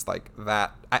don't think it's like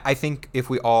that. I think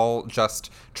if we all just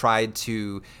tried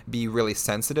to be really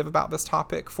sensitive about this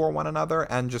topic for one another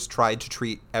and just tried to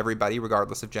treat everybody,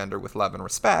 regardless of gender, with love and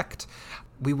respect,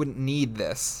 we wouldn't need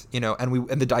this,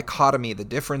 and the dichotomy, the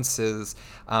differences,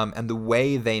 and the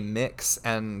way they mix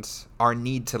and our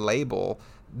need to label,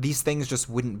 these things just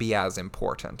wouldn't be as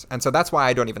important. And so that's why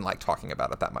I don't even like talking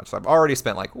about it that much. So I've already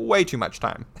spent way too much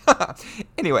time.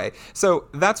 Anyway, so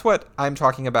that's what I'm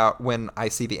talking about when I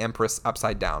see the Empress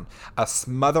upside down. A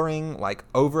smothering,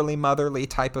 overly motherly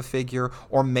type of figure,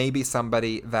 or maybe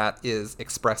somebody that is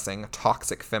expressing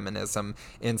toxic feminism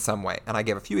in some way. And I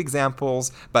gave a few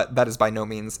examples, but that is by no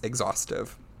means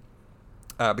exhaustive,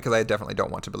 because I definitely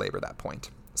don't want to belabor that point.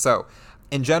 So,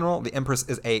 in general, the Empress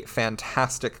is a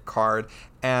fantastic card,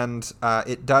 and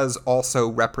it does also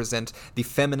represent the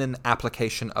feminine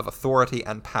application of authority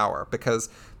and power, because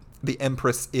the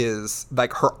Empress is,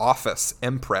 like, her office,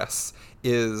 Empress,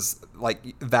 is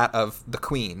like that of the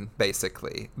queen,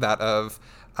 basically, that of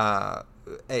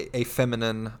a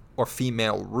feminine or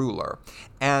female ruler.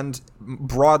 And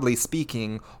broadly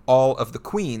speaking, all of the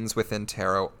queens within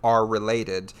tarot are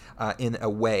related in a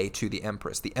way to the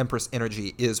Empress. The Empress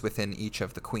energy is within each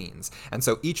of the queens. And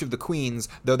so each of the queens,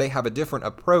 though they have a different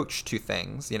approach to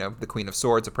things, the Queen of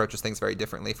Swords approaches things very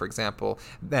differently, for example,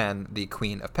 than the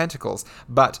Queen of Pentacles,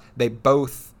 but they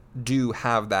both do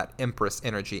have that Empress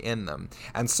energy in them.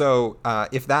 And so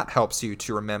if that helps you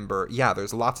to remember,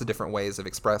 there's lots of different ways of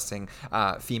expressing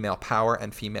female power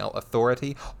and female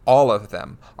authority. All of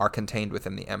them are contained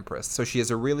within the Empress. So she is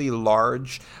a really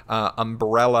large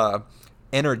umbrella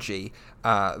energy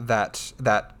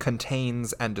that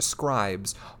contains and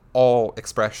describes all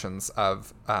expressions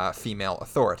of female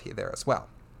authority there as well.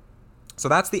 So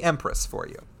that's the Empress for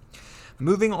you.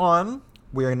 Moving on,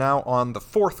 we are now on the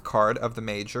fourth card of the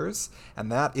majors, and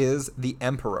that is the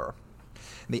Emperor.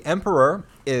 The Emperor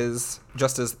is,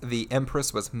 just as the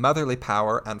Empress was motherly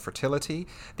power and fertility,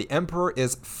 the Emperor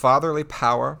is fatherly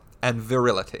power and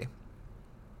virility.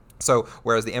 So,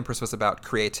 whereas the Empress was about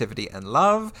creativity and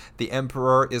love, the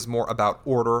Emperor is more about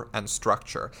order and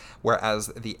structure. Whereas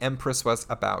the Empress was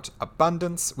about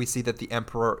abundance, we see that the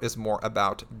Emperor is more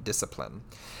about discipline.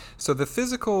 So the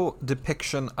physical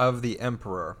depiction of the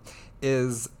Emperor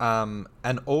is an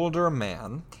older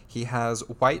man. He has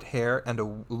white hair and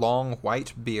a long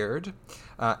white beard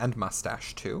and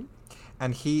mustache too.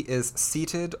 And he is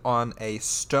seated on a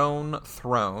stone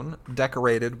throne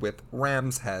decorated with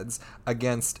ram's heads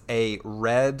against a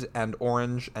red and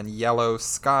orange and yellow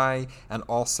sky, and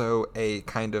also a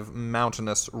kind of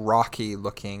mountainous,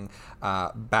 rocky-looking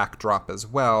backdrop as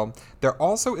well. There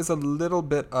also is a little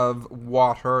bit of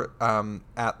water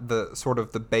at the sort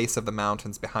of the base of the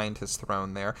mountains behind his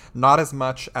throne there. Not as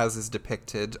much as is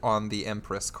depicted on the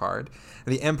Empress card.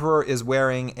 The Emperor is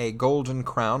wearing a golden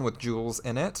crown with jewels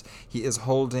in it. He is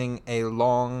holding a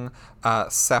long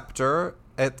scepter.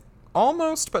 It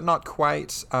almost, but not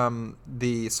quite,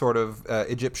 the sort of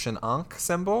Egyptian Ankh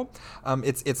symbol.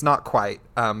 It's not quite,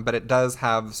 but it does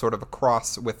have sort of a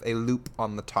cross with a loop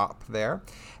on the top there.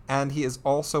 And he is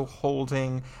also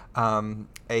holding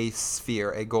a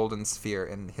sphere, a golden sphere,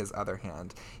 in his other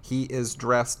hand. He is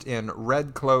dressed in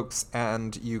red cloaks,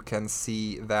 and you can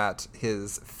see that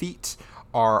his feet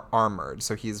are armored.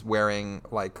 So he's wearing,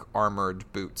 like, armored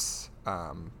boots,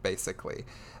 basically,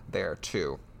 there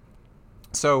too.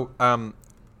 So,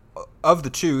 of the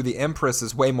two, the Empress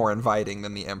is way more inviting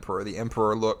than the Emperor. The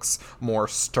Emperor looks more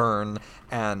stern,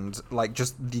 and, like,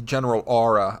 just the general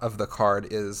aura of the card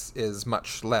is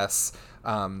much less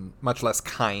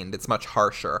kind. It's much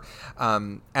harsher.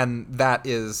 And that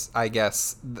is, I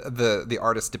guess, the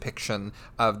artist's depiction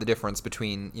of the difference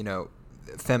between,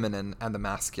 feminine and the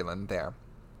masculine there.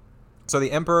 So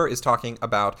the Emperor is talking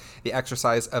about the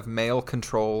exercise of male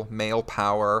control, male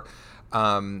power,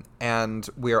 and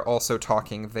we are also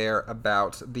talking there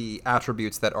about the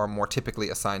attributes that are more typically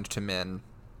assigned to men.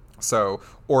 So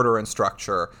order and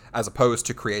structure, as opposed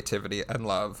to creativity and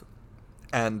love,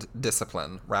 and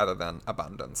discipline rather than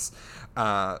abundance.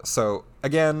 So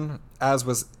again, as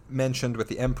was mentioned with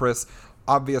the Empress,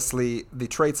 obviously the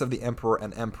traits of the Emperor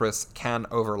and Empress can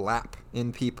overlap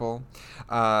in people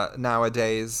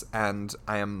nowadays, and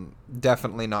I am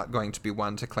definitely not going to be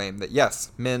one to claim that,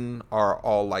 yes, men are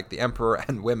all like the Emperor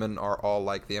and women are all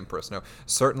like the Empress. No,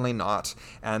 certainly not.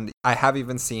 And I have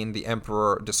even seen the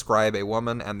Emperor describe a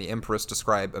woman and the Empress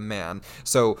describe a man.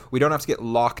 So we don't have to get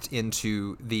locked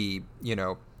into the,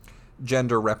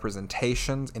 gender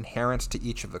representations inherent to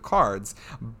each of the cards,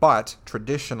 but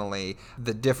traditionally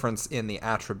the difference in the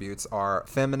attributes are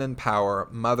feminine power,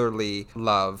 motherly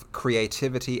love,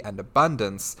 creativity, and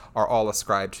abundance are all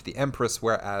ascribed to the Empress,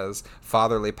 whereas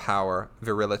fatherly power,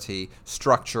 virility,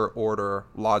 structure, order,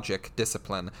 logic,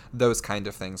 discipline, those kind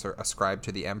of things are ascribed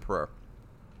to the Emperor.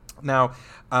 Now,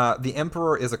 the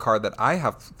Emperor is a card that I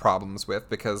have problems with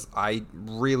because I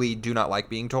really do not like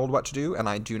being told what to do, and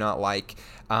I do not like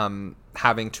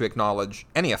having to acknowledge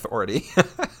any authority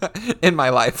in my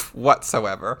life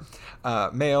whatsoever.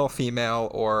 Male, female,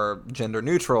 or gender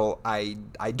neutral, I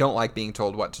don't like being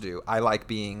told what to do. I like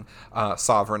being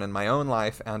sovereign in my own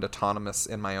life and autonomous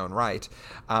in my own right.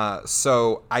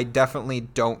 So I definitely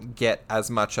don't get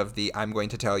as much of the I'm going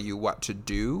to tell you what to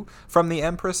do from the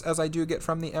Empress as I do get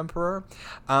from the Emperor.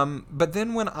 But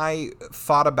then when I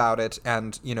thought about it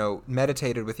and,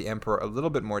 meditated with the Emperor a little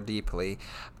bit more deeply,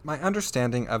 my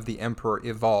understanding of the Emperor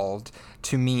evolved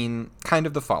to mean kind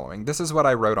of the following. This is what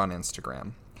I wrote on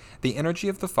Instagram. The energy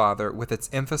of the father, with its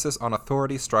emphasis on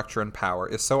authority, structure, and power,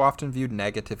 is so often viewed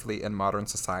negatively in modern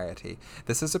society.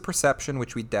 This is a perception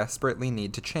which we desperately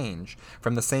need to change.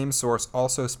 From the same source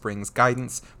also springs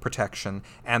guidance, protection,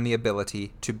 and the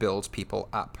ability to build people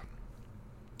up.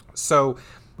 So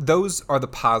those are the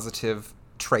positive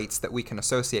traits that we can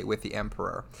associate with the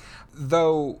emperor.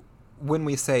 Though when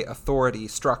we say authority,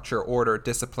 structure, order,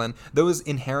 discipline, those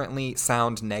inherently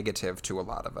sound negative to a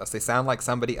lot of us. They sound like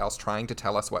somebody else trying to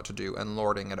tell us what to do and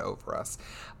lording it over us.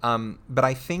 But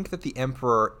I think that the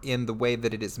emperor, in the way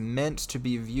that it is meant to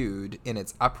be viewed in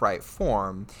its upright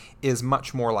form, is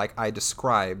much more like I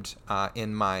described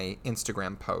in my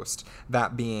Instagram post,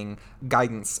 that being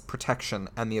guidance, protection,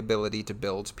 and the ability to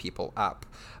build people up.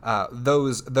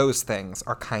 Those things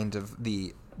are kind of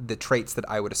the traits that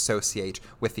I would associate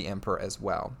with the emperor as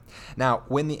well. Now,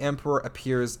 when the emperor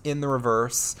appears in the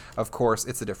reverse, of course,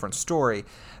 it's a different story.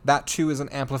 That too is an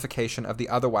amplification of the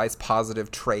otherwise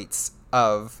positive traits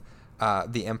of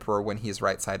the emperor when he's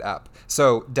right side up.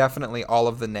 So definitely all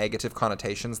of the negative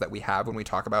connotations that we have when we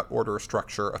talk about order,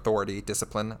 structure, authority,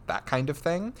 discipline, that kind of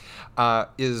thing,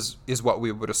 is what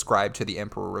we would ascribe to the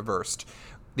emperor reversed.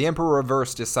 The emperor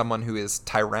reversed is someone who is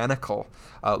tyrannical,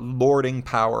 lording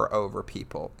power over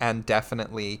people, and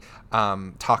definitely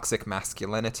toxic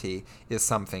masculinity is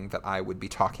something that I would be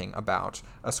talking about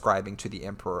ascribing to the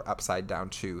emperor upside down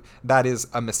too. That is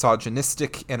a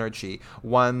misogynistic energy,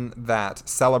 one that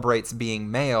celebrates being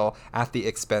male at the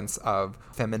expense of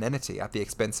femininity, at the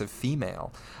expense of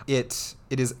female. It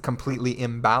is completely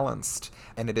imbalanced,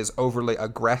 and it is overly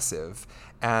aggressive,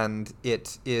 and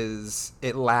it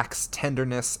lacks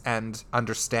tenderness and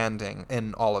understanding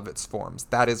in all of its forms.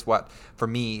 That is what, for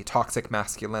me, toxic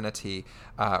masculinity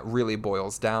really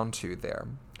boils down to there.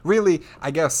 Really,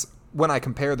 I guess, when I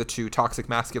compare the two, toxic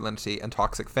masculinity and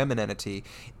toxic femininity,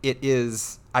 it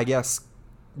is, I guess,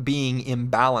 being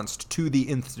imbalanced to the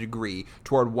nth degree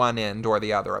toward one end or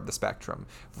the other of the spectrum.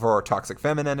 For toxic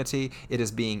femininity, it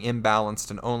is being imbalanced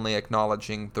and only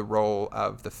acknowledging the role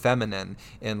of the feminine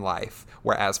in life,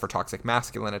 whereas for toxic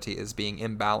masculinity is being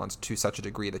imbalanced to such a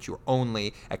degree that you're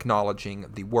only acknowledging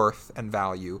the worth and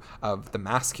value of the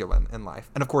masculine in life.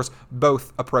 And of course,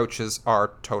 both approaches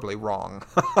are totally wrong.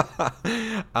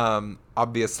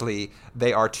 Obviously,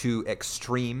 they are two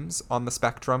extremes on the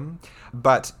spectrum,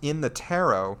 but in the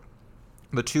tarot,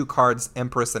 the two cards,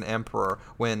 Empress and Emperor,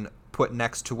 when put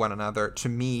next to one another, to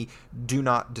me, do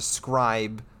not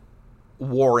describe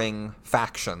warring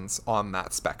factions on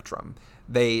that spectrum.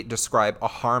 They describe a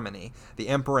harmony. The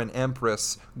Emperor and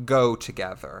Empress go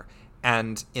together.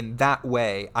 And in that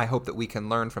way, I hope that we can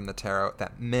learn from the tarot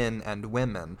that men and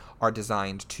women are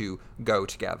designed to go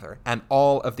together. And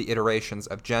all of the iterations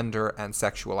of gender and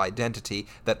sexual identity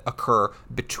that occur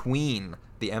between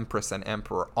the Empress and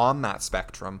Emperor on that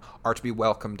spectrum are to be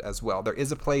welcomed as well. There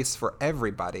is a place for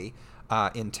everybody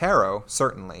in tarot,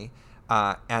 certainly,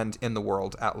 and in the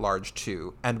world at large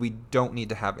too. And we don't need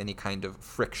to have any kind of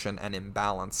friction and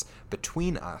imbalance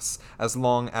between us as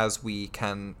long as we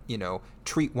can,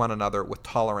 treat one another with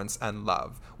tolerance and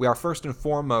love. We are first and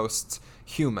foremost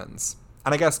humans.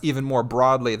 And I guess even more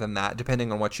broadly than that,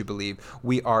 depending on what you believe,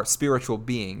 we are spiritual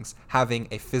beings having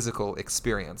a physical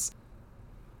experience.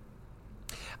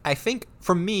 I think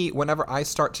for me, whenever I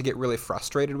start to get really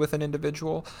frustrated with an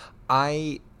individual,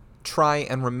 I try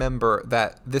and remember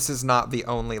that this is not the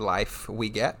only life we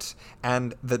get,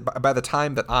 and that by the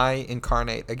time that I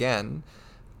incarnate again,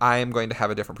 I am going to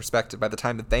have a different perspective. By the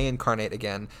time that they incarnate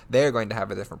again, they're going to have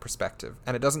a different perspective.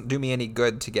 And it doesn't do me any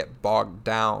good to get bogged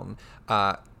down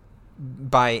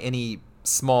by any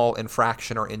small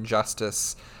infraction or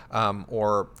injustice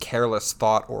or careless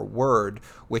thought or word,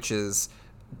 which is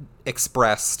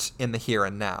expressed in the here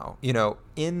and now.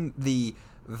 In the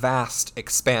vast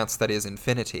expanse that is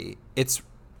infinity, it's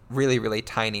really, really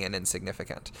tiny and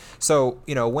insignificant. So,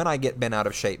 when I get bent out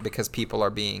of shape because people are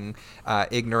being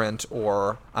ignorant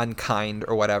or unkind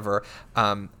or whatever,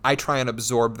 I try and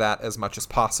absorb that as much as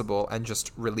possible and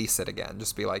just release it again.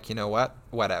 Just be like, you know what?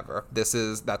 Whatever.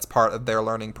 That's part of their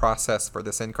learning process for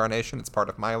this incarnation. It's part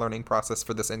of my learning process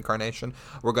for this incarnation.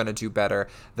 We're going to do better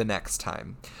the next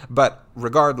time. But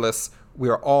regardless, we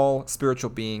are all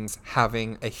spiritual beings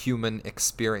having a human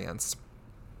experience.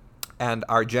 And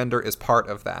our gender is part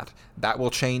of that. That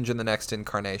will change in the next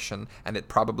incarnation, and it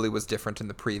probably was different in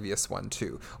the previous one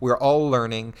too. We're all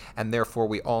learning, and therefore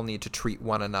we all need to treat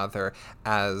one another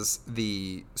as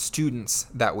the students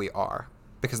that we are.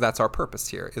 because that's our purpose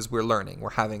here, is we're learning,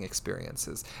 we're having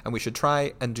experiences, and we should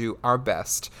try and do our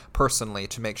best personally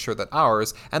to make sure that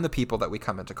ours and the people that we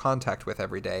come into contact with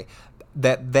every day,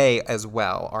 that they as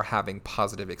well are having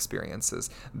positive experiences.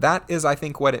 That is, I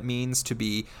think, what it means to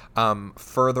be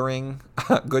furthering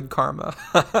good karma,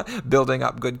 building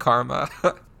up good karma.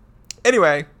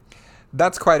 Anyway,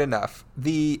 that's quite enough.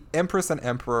 The Empress and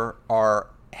Emperor are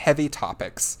heavy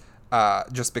topics,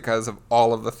 just because of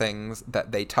all of the things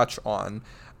that they touch on,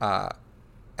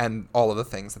 and all of the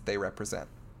things that they represent.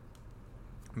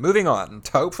 Moving on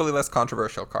to hopefully less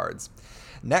controversial cards.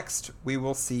 Next, we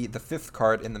will see the 5th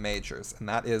card in the majors, and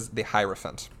that is the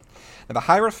Hierophant. Now, the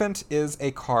Hierophant is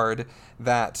a card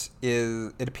that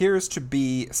it appears to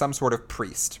be some sort of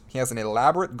priest. He has an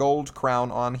elaborate gold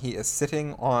crown on. He is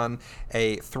sitting on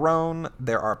a throne.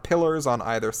 There are pillars on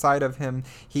either side of him.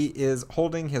 He is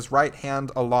holding his right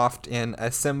hand aloft in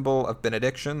a symbol of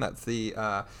benediction. That's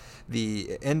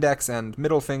the index and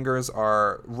middle fingers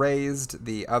are raised,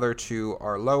 the other two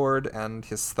are lowered, and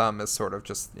his thumb is sort of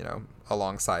just,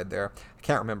 alongside there. I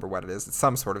can't remember what it is. It's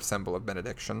some sort of symbol of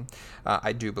benediction,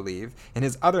 I do believe. In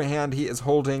his other hand, he is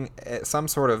holding some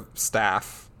sort of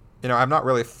staff. I've not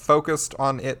really focused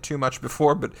on it too much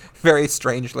before, but very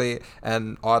strangely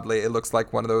and oddly, it looks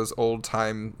like one of those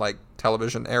old-time,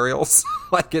 television aerials.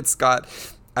 It's got...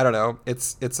 I don't know.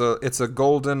 It's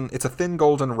a thin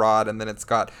golden rod, and then it's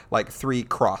got 3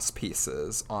 cross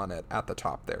pieces on it at the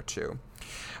top there too.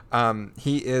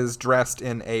 He is dressed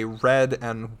in a red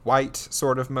and white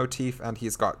sort of motif, and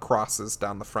he's got crosses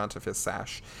down the front of his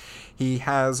sash. He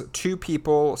has 2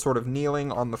 people sort of kneeling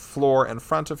on the floor in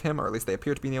front of him, or at least they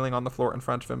appear to be kneeling on the floor in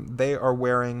front of him. They are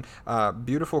wearing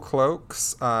beautiful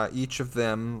cloaks. Each of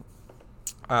them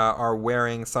are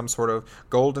wearing some sort of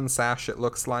golden sash, it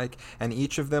looks like, and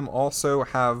each of them also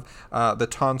have the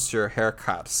tonsure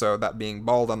haircut, so that being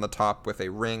bald on the top with a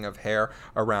ring of hair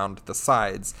around the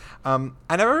sides. I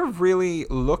never really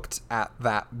looked at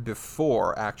that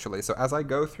before, actually, so as I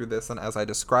go through this and as I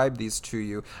describe these to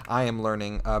you, I am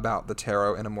learning about the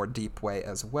tarot in a more deep way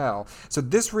as well. So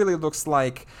this really looks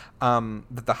like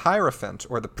that the Hierophant,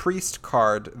 or the priest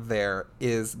card there,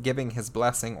 is giving his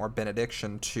blessing or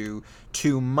benediction to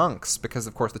 2 monks, because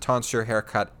of course the tonsure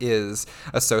haircut is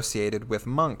associated with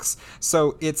monks.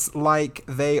 So it's like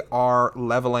they are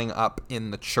leveling up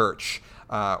in the church,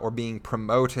 or being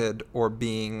promoted, or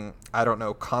being,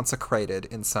 consecrated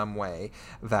in some way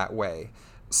that way.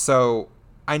 So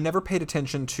I never paid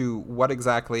attention to what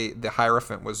exactly the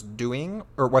Hierophant was doing,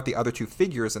 or what the other 2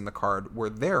 figures in the card were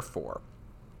there for.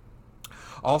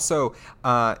 Also,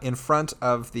 in front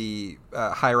of the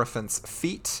Hierophant's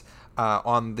feet,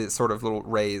 on the sort of little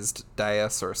raised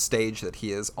dais or stage that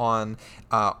he is on,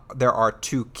 there are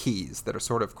 2 keys that are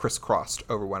sort of crisscrossed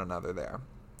over one another there.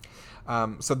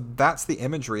 So that's the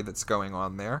imagery that's going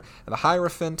on there. The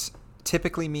Hierophant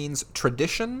typically means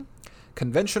tradition,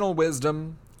 conventional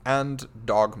wisdom, and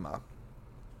dogma.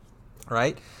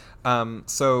 Right?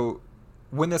 So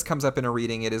when this comes up in a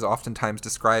reading, it is oftentimes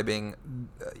describing,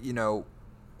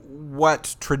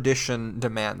 what tradition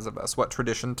demands of us, what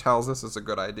tradition tells us is a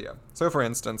good idea. So, for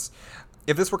instance,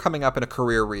 if this were coming up in a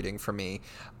career reading for me,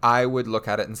 I would look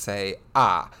at it and say,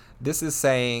 this is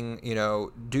saying,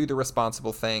 do the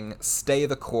responsible thing, stay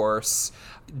the course,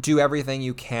 do everything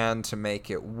you can to make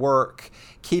it work,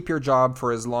 keep your job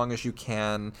for as long as you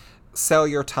can, sell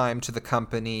your time to the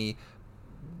company,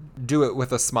 do it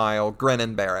with a smile, grin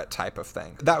and bear it type of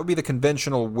thing. That would be the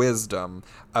conventional wisdom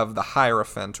of the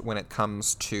Hierophant when it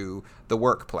comes to the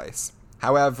workplace.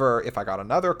 However, if I got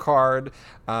another card,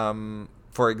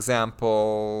 for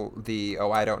example, the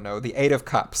 8 of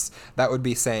Cups, that would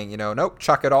be saying, nope,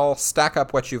 chuck it all, stack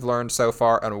up what you've learned so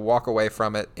far, and walk away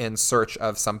from it in search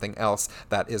of something else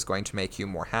that is going to make you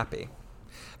more happy.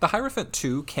 The Hierophant,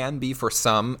 too, can be, for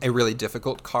some, a really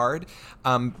difficult card,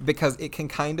 because it can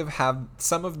kind of have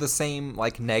some of the same,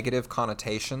 negative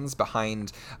connotations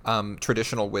behind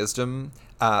traditional wisdom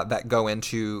that go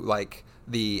into,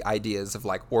 the ideas of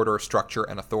order, structure,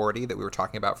 and authority that we were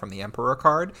talking about from the Emperor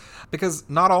card, because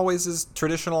not always is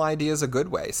traditional ideas a good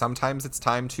way. Sometimes it's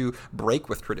time to break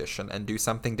with tradition and do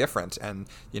something different and,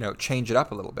 change it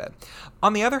up a little bit.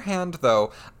 On the other hand,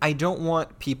 though, I don't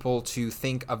want people to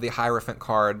think of the Hierophant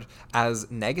card as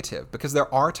negative, because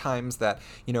there are times that,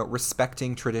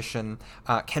 respecting tradition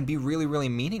can be really, really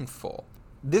meaningful.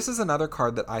 This is another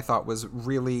card that I thought was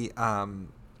really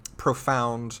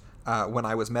profound when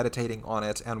I was meditating on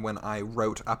it and when I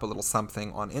wrote up a little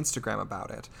something on Instagram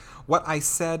about it. What I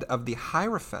said of the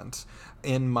Hierophant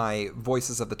in my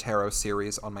Voices of the Tarot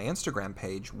series on my Instagram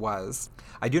page was,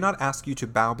 I do not ask you to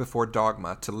bow before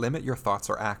dogma to limit your thoughts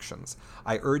or actions.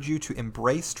 I urge you to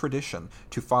embrace tradition,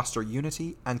 to foster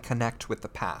unity and connect with the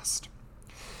past.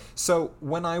 So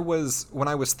when I was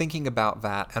thinking about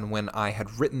that, and when I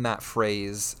had written that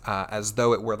phrase as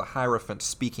though it were the Hierophant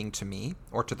speaking to me,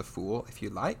 or to the Fool, if you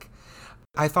like,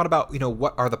 I thought about,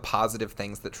 what are the positive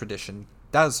things that tradition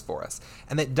does for us?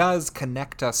 And it does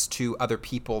connect us to other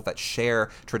people that share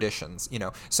traditions,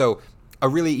 So a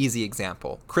really easy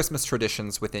example, Christmas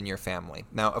traditions within your family.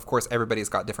 Now, of course, everybody's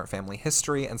got different family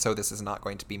history, and so this is not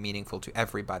going to be meaningful to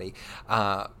everybody.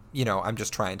 I'm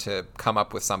just trying to come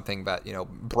up with something that,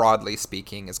 broadly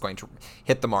speaking, is going to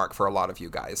hit the mark for a lot of you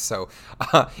guys. So,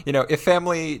 if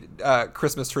family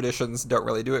Christmas traditions don't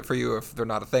really do it for you, if they're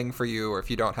not a thing for you, or if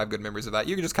you don't have good memories of that,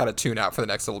 you can just kind of tune out for the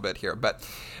next little bit here. But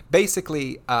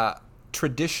basically,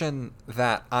 tradition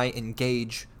that I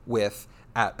engage with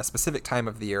at a specific time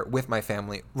of the year with my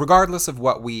family, regardless of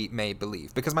what we may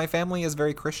believe, because my family is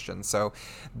very Christian, so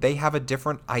they have a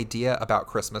different idea about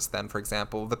Christmas than, for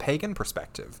example, the pagan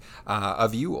perspective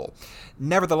of Yule.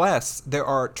 Nevertheless, there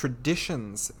are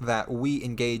traditions that we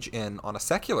engage in on a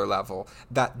secular level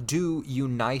that do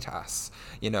unite us,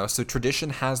 so tradition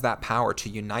has that power to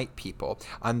unite people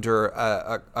under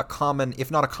a common,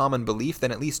 if not a common belief,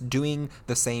 then at least doing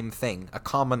the same thing, a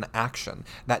common action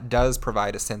that does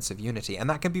provide a sense of unity. And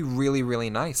that can be really,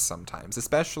 really nice sometimes,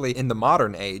 especially in the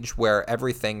modern age where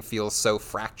everything feels so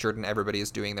fractured and everybody is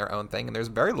doing their own thing and there's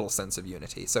very little sense of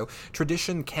unity. So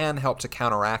tradition can help to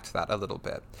counteract that a little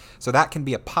bit. So that can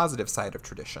be a positive side of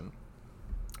tradition.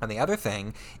 And the other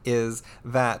thing is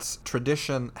that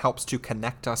tradition helps to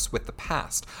connect us with the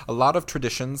past. A lot of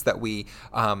traditions that we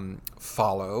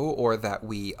follow or that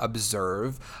we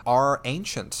observe are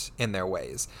ancient in their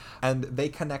ways. And they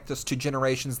connect us to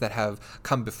generations that have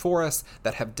come before us,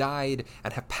 that have died,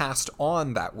 and have passed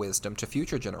on that wisdom to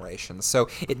future generations. So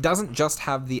it doesn't just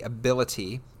have the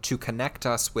ability to connect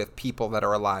us with people that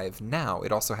are alive now.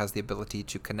 It also has the ability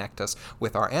to connect us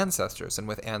with our ancestors and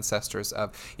with ancestors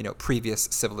of, previous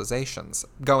civilizations,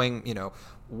 going,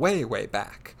 way, way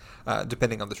back,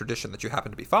 depending on the tradition that you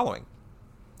happen to be following.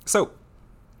 So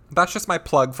that's just my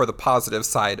plug for the positive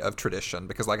side of tradition,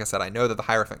 because like I said, I know that the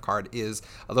Hierophant card is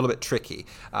a little bit tricky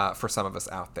for some of us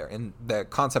out there, and the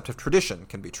concept of tradition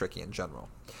can be tricky in general.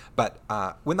 But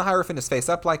when the Hierophant is face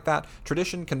up like that,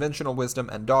 tradition, conventional wisdom,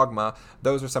 and dogma,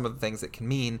 those are some of the things it can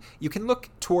mean. You can look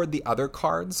toward the other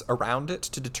cards around it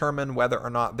to determine whether or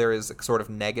not there is a sort of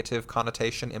negative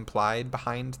connotation implied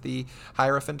behind the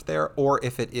Hierophant there, or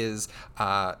if it is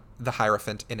the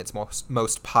Hierophant in its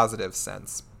most positive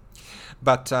sense.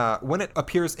 But when it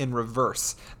appears in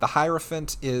reverse, the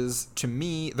Hierophant is, to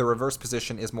me, the reverse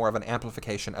position is more of an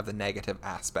amplification of the negative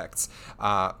aspects,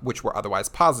 which were otherwise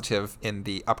positive in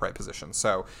the upright position.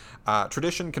 So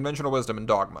tradition, conventional wisdom, and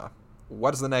dogma.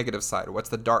 What is the negative side? What's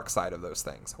the dark side of those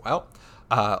things? Well,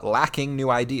 lacking new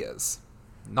ideas.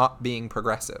 Not being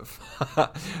progressive.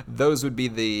 Those would be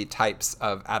the types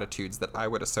of attitudes that I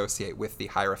would associate with the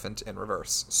Hierophant in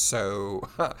reverse. So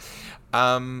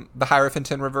the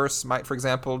Hierophant in reverse might, for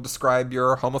example, describe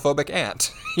your homophobic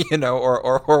aunt,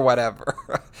 or whatever.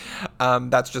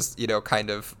 That's just, kind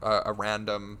of a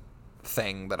random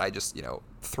thing that I just,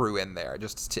 threw in there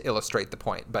just to illustrate the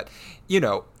point. But,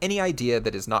 any idea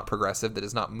that is not progressive, that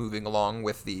is not moving along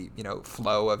with the,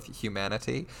 flow of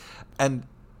humanity, and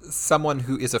someone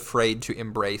who is afraid to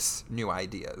embrace new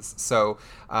ideas. So,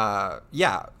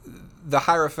 the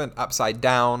Hierophant upside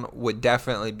down would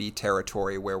definitely be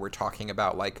territory where we're talking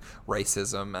about like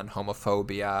racism and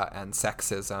homophobia and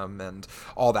sexism and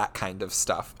all that kind of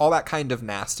stuff, all that kind of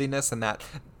nastiness, and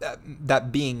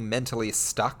that being mentally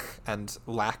stuck and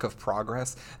lack of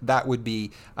progress, that would be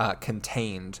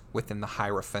contained within the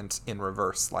Hierophant in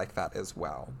reverse like that as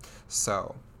well.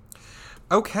 So,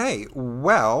 okay,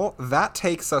 well, that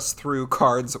takes us through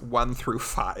cards 1 through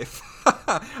 5.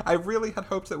 I really had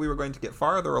hoped that we were going to get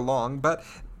farther along, but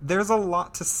there's a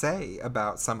lot to say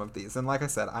about some of these. And like I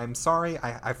said, I'm sorry,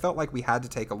 I felt like we had to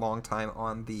take a long time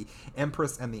on the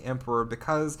Empress and the Emperor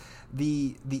because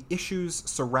the issues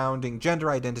surrounding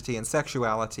gender identity and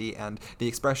sexuality and the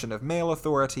expression of male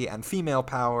authority and female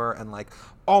power and like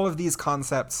all of these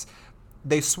concepts,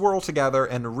 they swirl together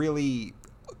in a really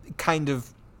kind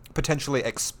of potentially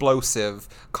explosive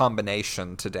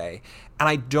combination today. And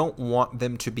I don't want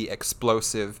them to be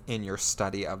explosive in your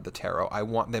study of the tarot. I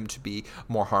want them to be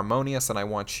more harmonious, and I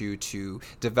want you to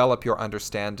develop your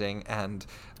understanding and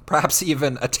perhaps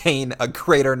even attain a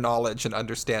greater knowledge and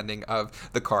understanding of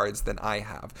the cards than I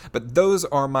have. But those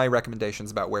are my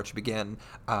recommendations about where to begin.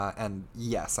 And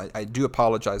yes, I do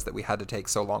apologize that we had to take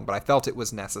so long, but I felt it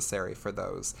was necessary for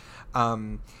those.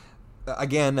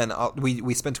 Again, and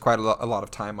we spent quite a lot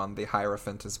of time on the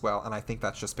Hierophant as well, and I think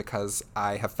that's just because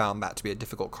I have found that to be a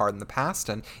difficult card in the past,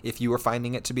 and if you are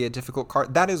finding it to be a difficult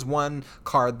card, that is one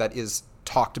card that is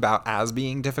talked about as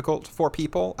being difficult for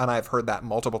people, and I've heard that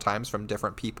multiple times from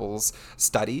different people's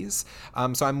studies.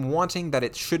 So I'm wanting that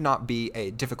it should not be a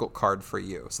difficult card for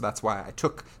you. So that's why I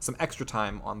took some extra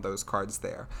time on those cards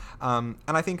there. And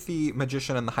I think the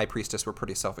Magician and the High Priestess were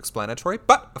pretty self-explanatory.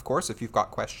 But, of course, if you've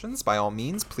got questions, by all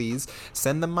means, please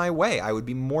send them my way. I would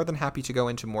be more than happy to go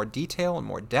into more detail and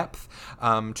more depth,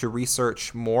 to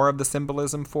research more of the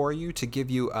symbolism for you, to give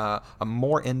you a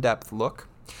more in-depth look.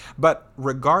 But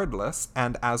regardless,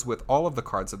 and as with all of the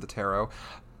cards of the tarot,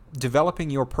 developing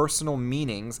your personal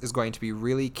meanings is going to be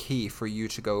really key for you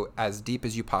to go as deep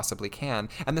as you possibly can.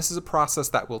 And this is a process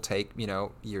that will take,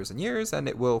 years and years, and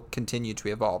it will continue to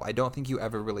evolve. I don't think you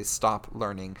ever really stop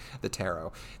learning the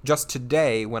tarot. Just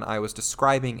today, when I was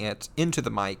describing it into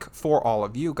the mic for all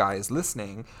of you guys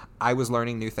listening, I was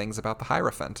learning new things about the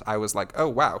Hierophant. I was like, oh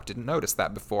wow, didn't notice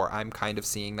that before. I'm kind of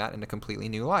seeing that in a completely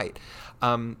new light.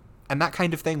 And that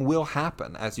kind of thing will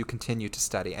happen as you continue to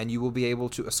study, and you will be able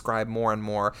to ascribe more and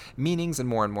more meanings and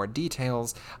more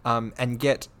details, and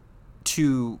get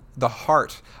to the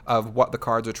heart of what the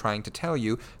cards are trying to tell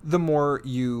you the more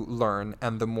you learn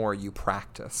and the more you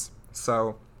practice.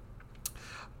 So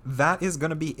that is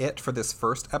going to be it for this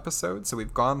first episode. So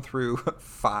we've gone through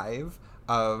 5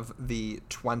 of the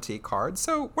 20 cards.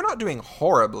 So we're not doing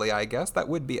horribly, I guess. That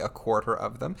would be a quarter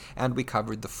of them. And we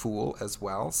covered the Fool as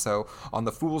well. So on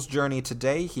the Fool's journey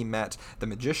today, he met the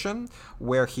Magician,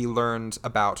 where he learned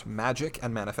about magic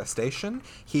and manifestation.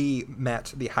 He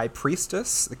met the High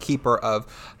Priestess, the keeper of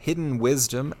hidden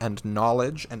wisdom and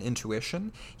knowledge and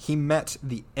intuition. He met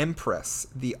the Empress,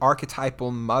 the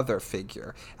archetypal mother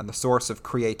figure and the source of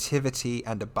creativity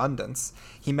and abundance.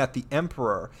 He met the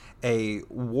Emperor, a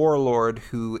warlord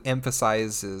who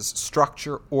emphasizes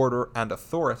structure, order, and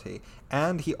authority.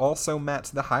 And he also met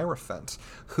the Hierophant,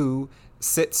 who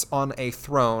sits on a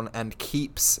throne and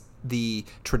keeps the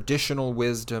traditional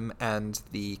wisdom and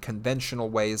the conventional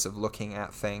ways of looking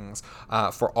at things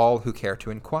for all who care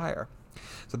to inquire.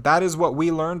 So that is what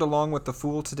we learned along with the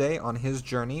Fool today on his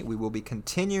journey. We will be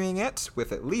continuing it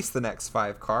with at least the next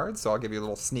 5 cards, so I'll give you a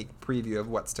little sneak preview of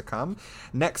what's to come.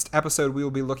 Next episode, we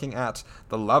will be looking at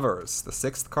the Lovers, the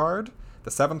 6th card,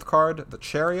 the 7th card, the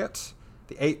Chariot,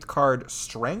 the 8th card,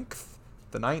 Strength,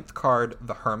 the 9th card,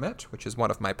 the Hermit, which is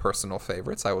one of my personal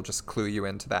favorites. I will just clue you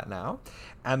into that now.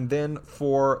 And then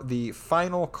for the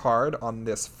final card on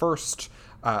this first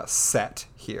set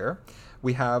here,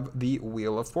 we have the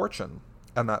Wheel of Fortune.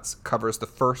 And that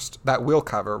will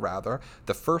cover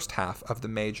the first half of the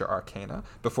major arcana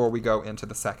before we go into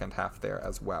the second half there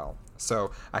as well.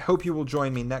 So I hope you will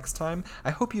join me next time.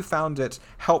 I hope you found it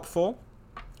helpful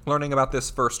learning about this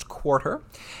first quarter.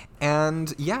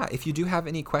 And yeah, if you do have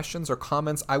any questions or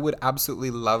comments, I would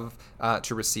absolutely love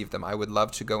to receive them. I would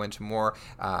love to go into more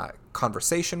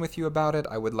conversation with you about it.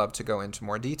 I would love to go into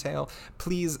more detail.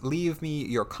 Please leave me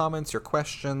your comments, your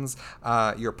questions,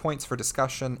 your points for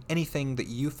discussion, anything that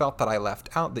you felt that I left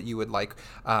out that you would like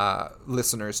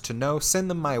listeners to know.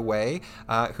 Send them my way.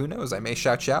 Who knows? I may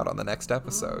shout you out on the next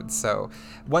episode. So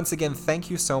once again, thank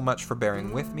you so much for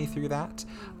bearing with me through that.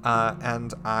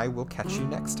 And I will catch you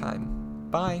next time.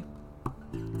 Bye.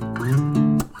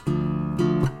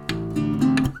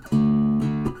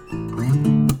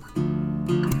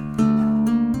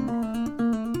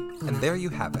 And there you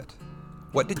have it.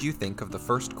 What did you think of the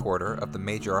first quarter of the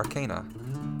major arcana?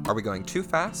 Are we going too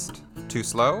fast, too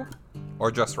slow, or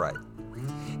just right?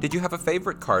 Did you have a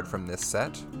favorite card from this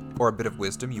set, or a bit of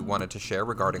wisdom you wanted to share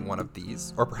regarding one of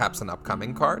these, or perhaps an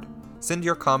upcoming card? Send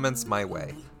your comments my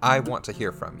way. I want to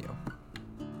hear from you.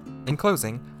 In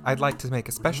closing, I'd like to make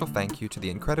a special thank you to the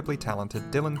incredibly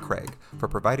talented Dylan Craig for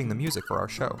providing the music for our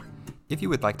show. If you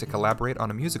would like to collaborate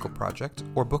on a musical project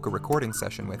or book a recording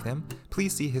session with him,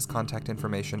 please see his contact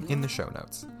information in the show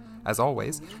notes. As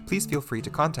always, please feel free to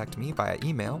contact me via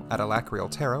email at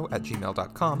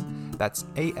alacraeltarot@gmail.com. That's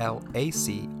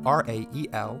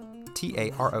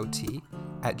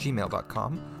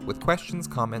alacraeltarot@gmail.com with questions,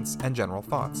 comments, and general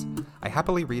thoughts. I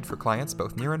happily read for clients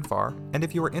both near and far, and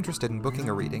if you are interested in booking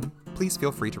a reading, please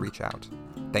feel free to reach out.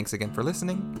 Thanks again for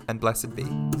listening, and blessed be.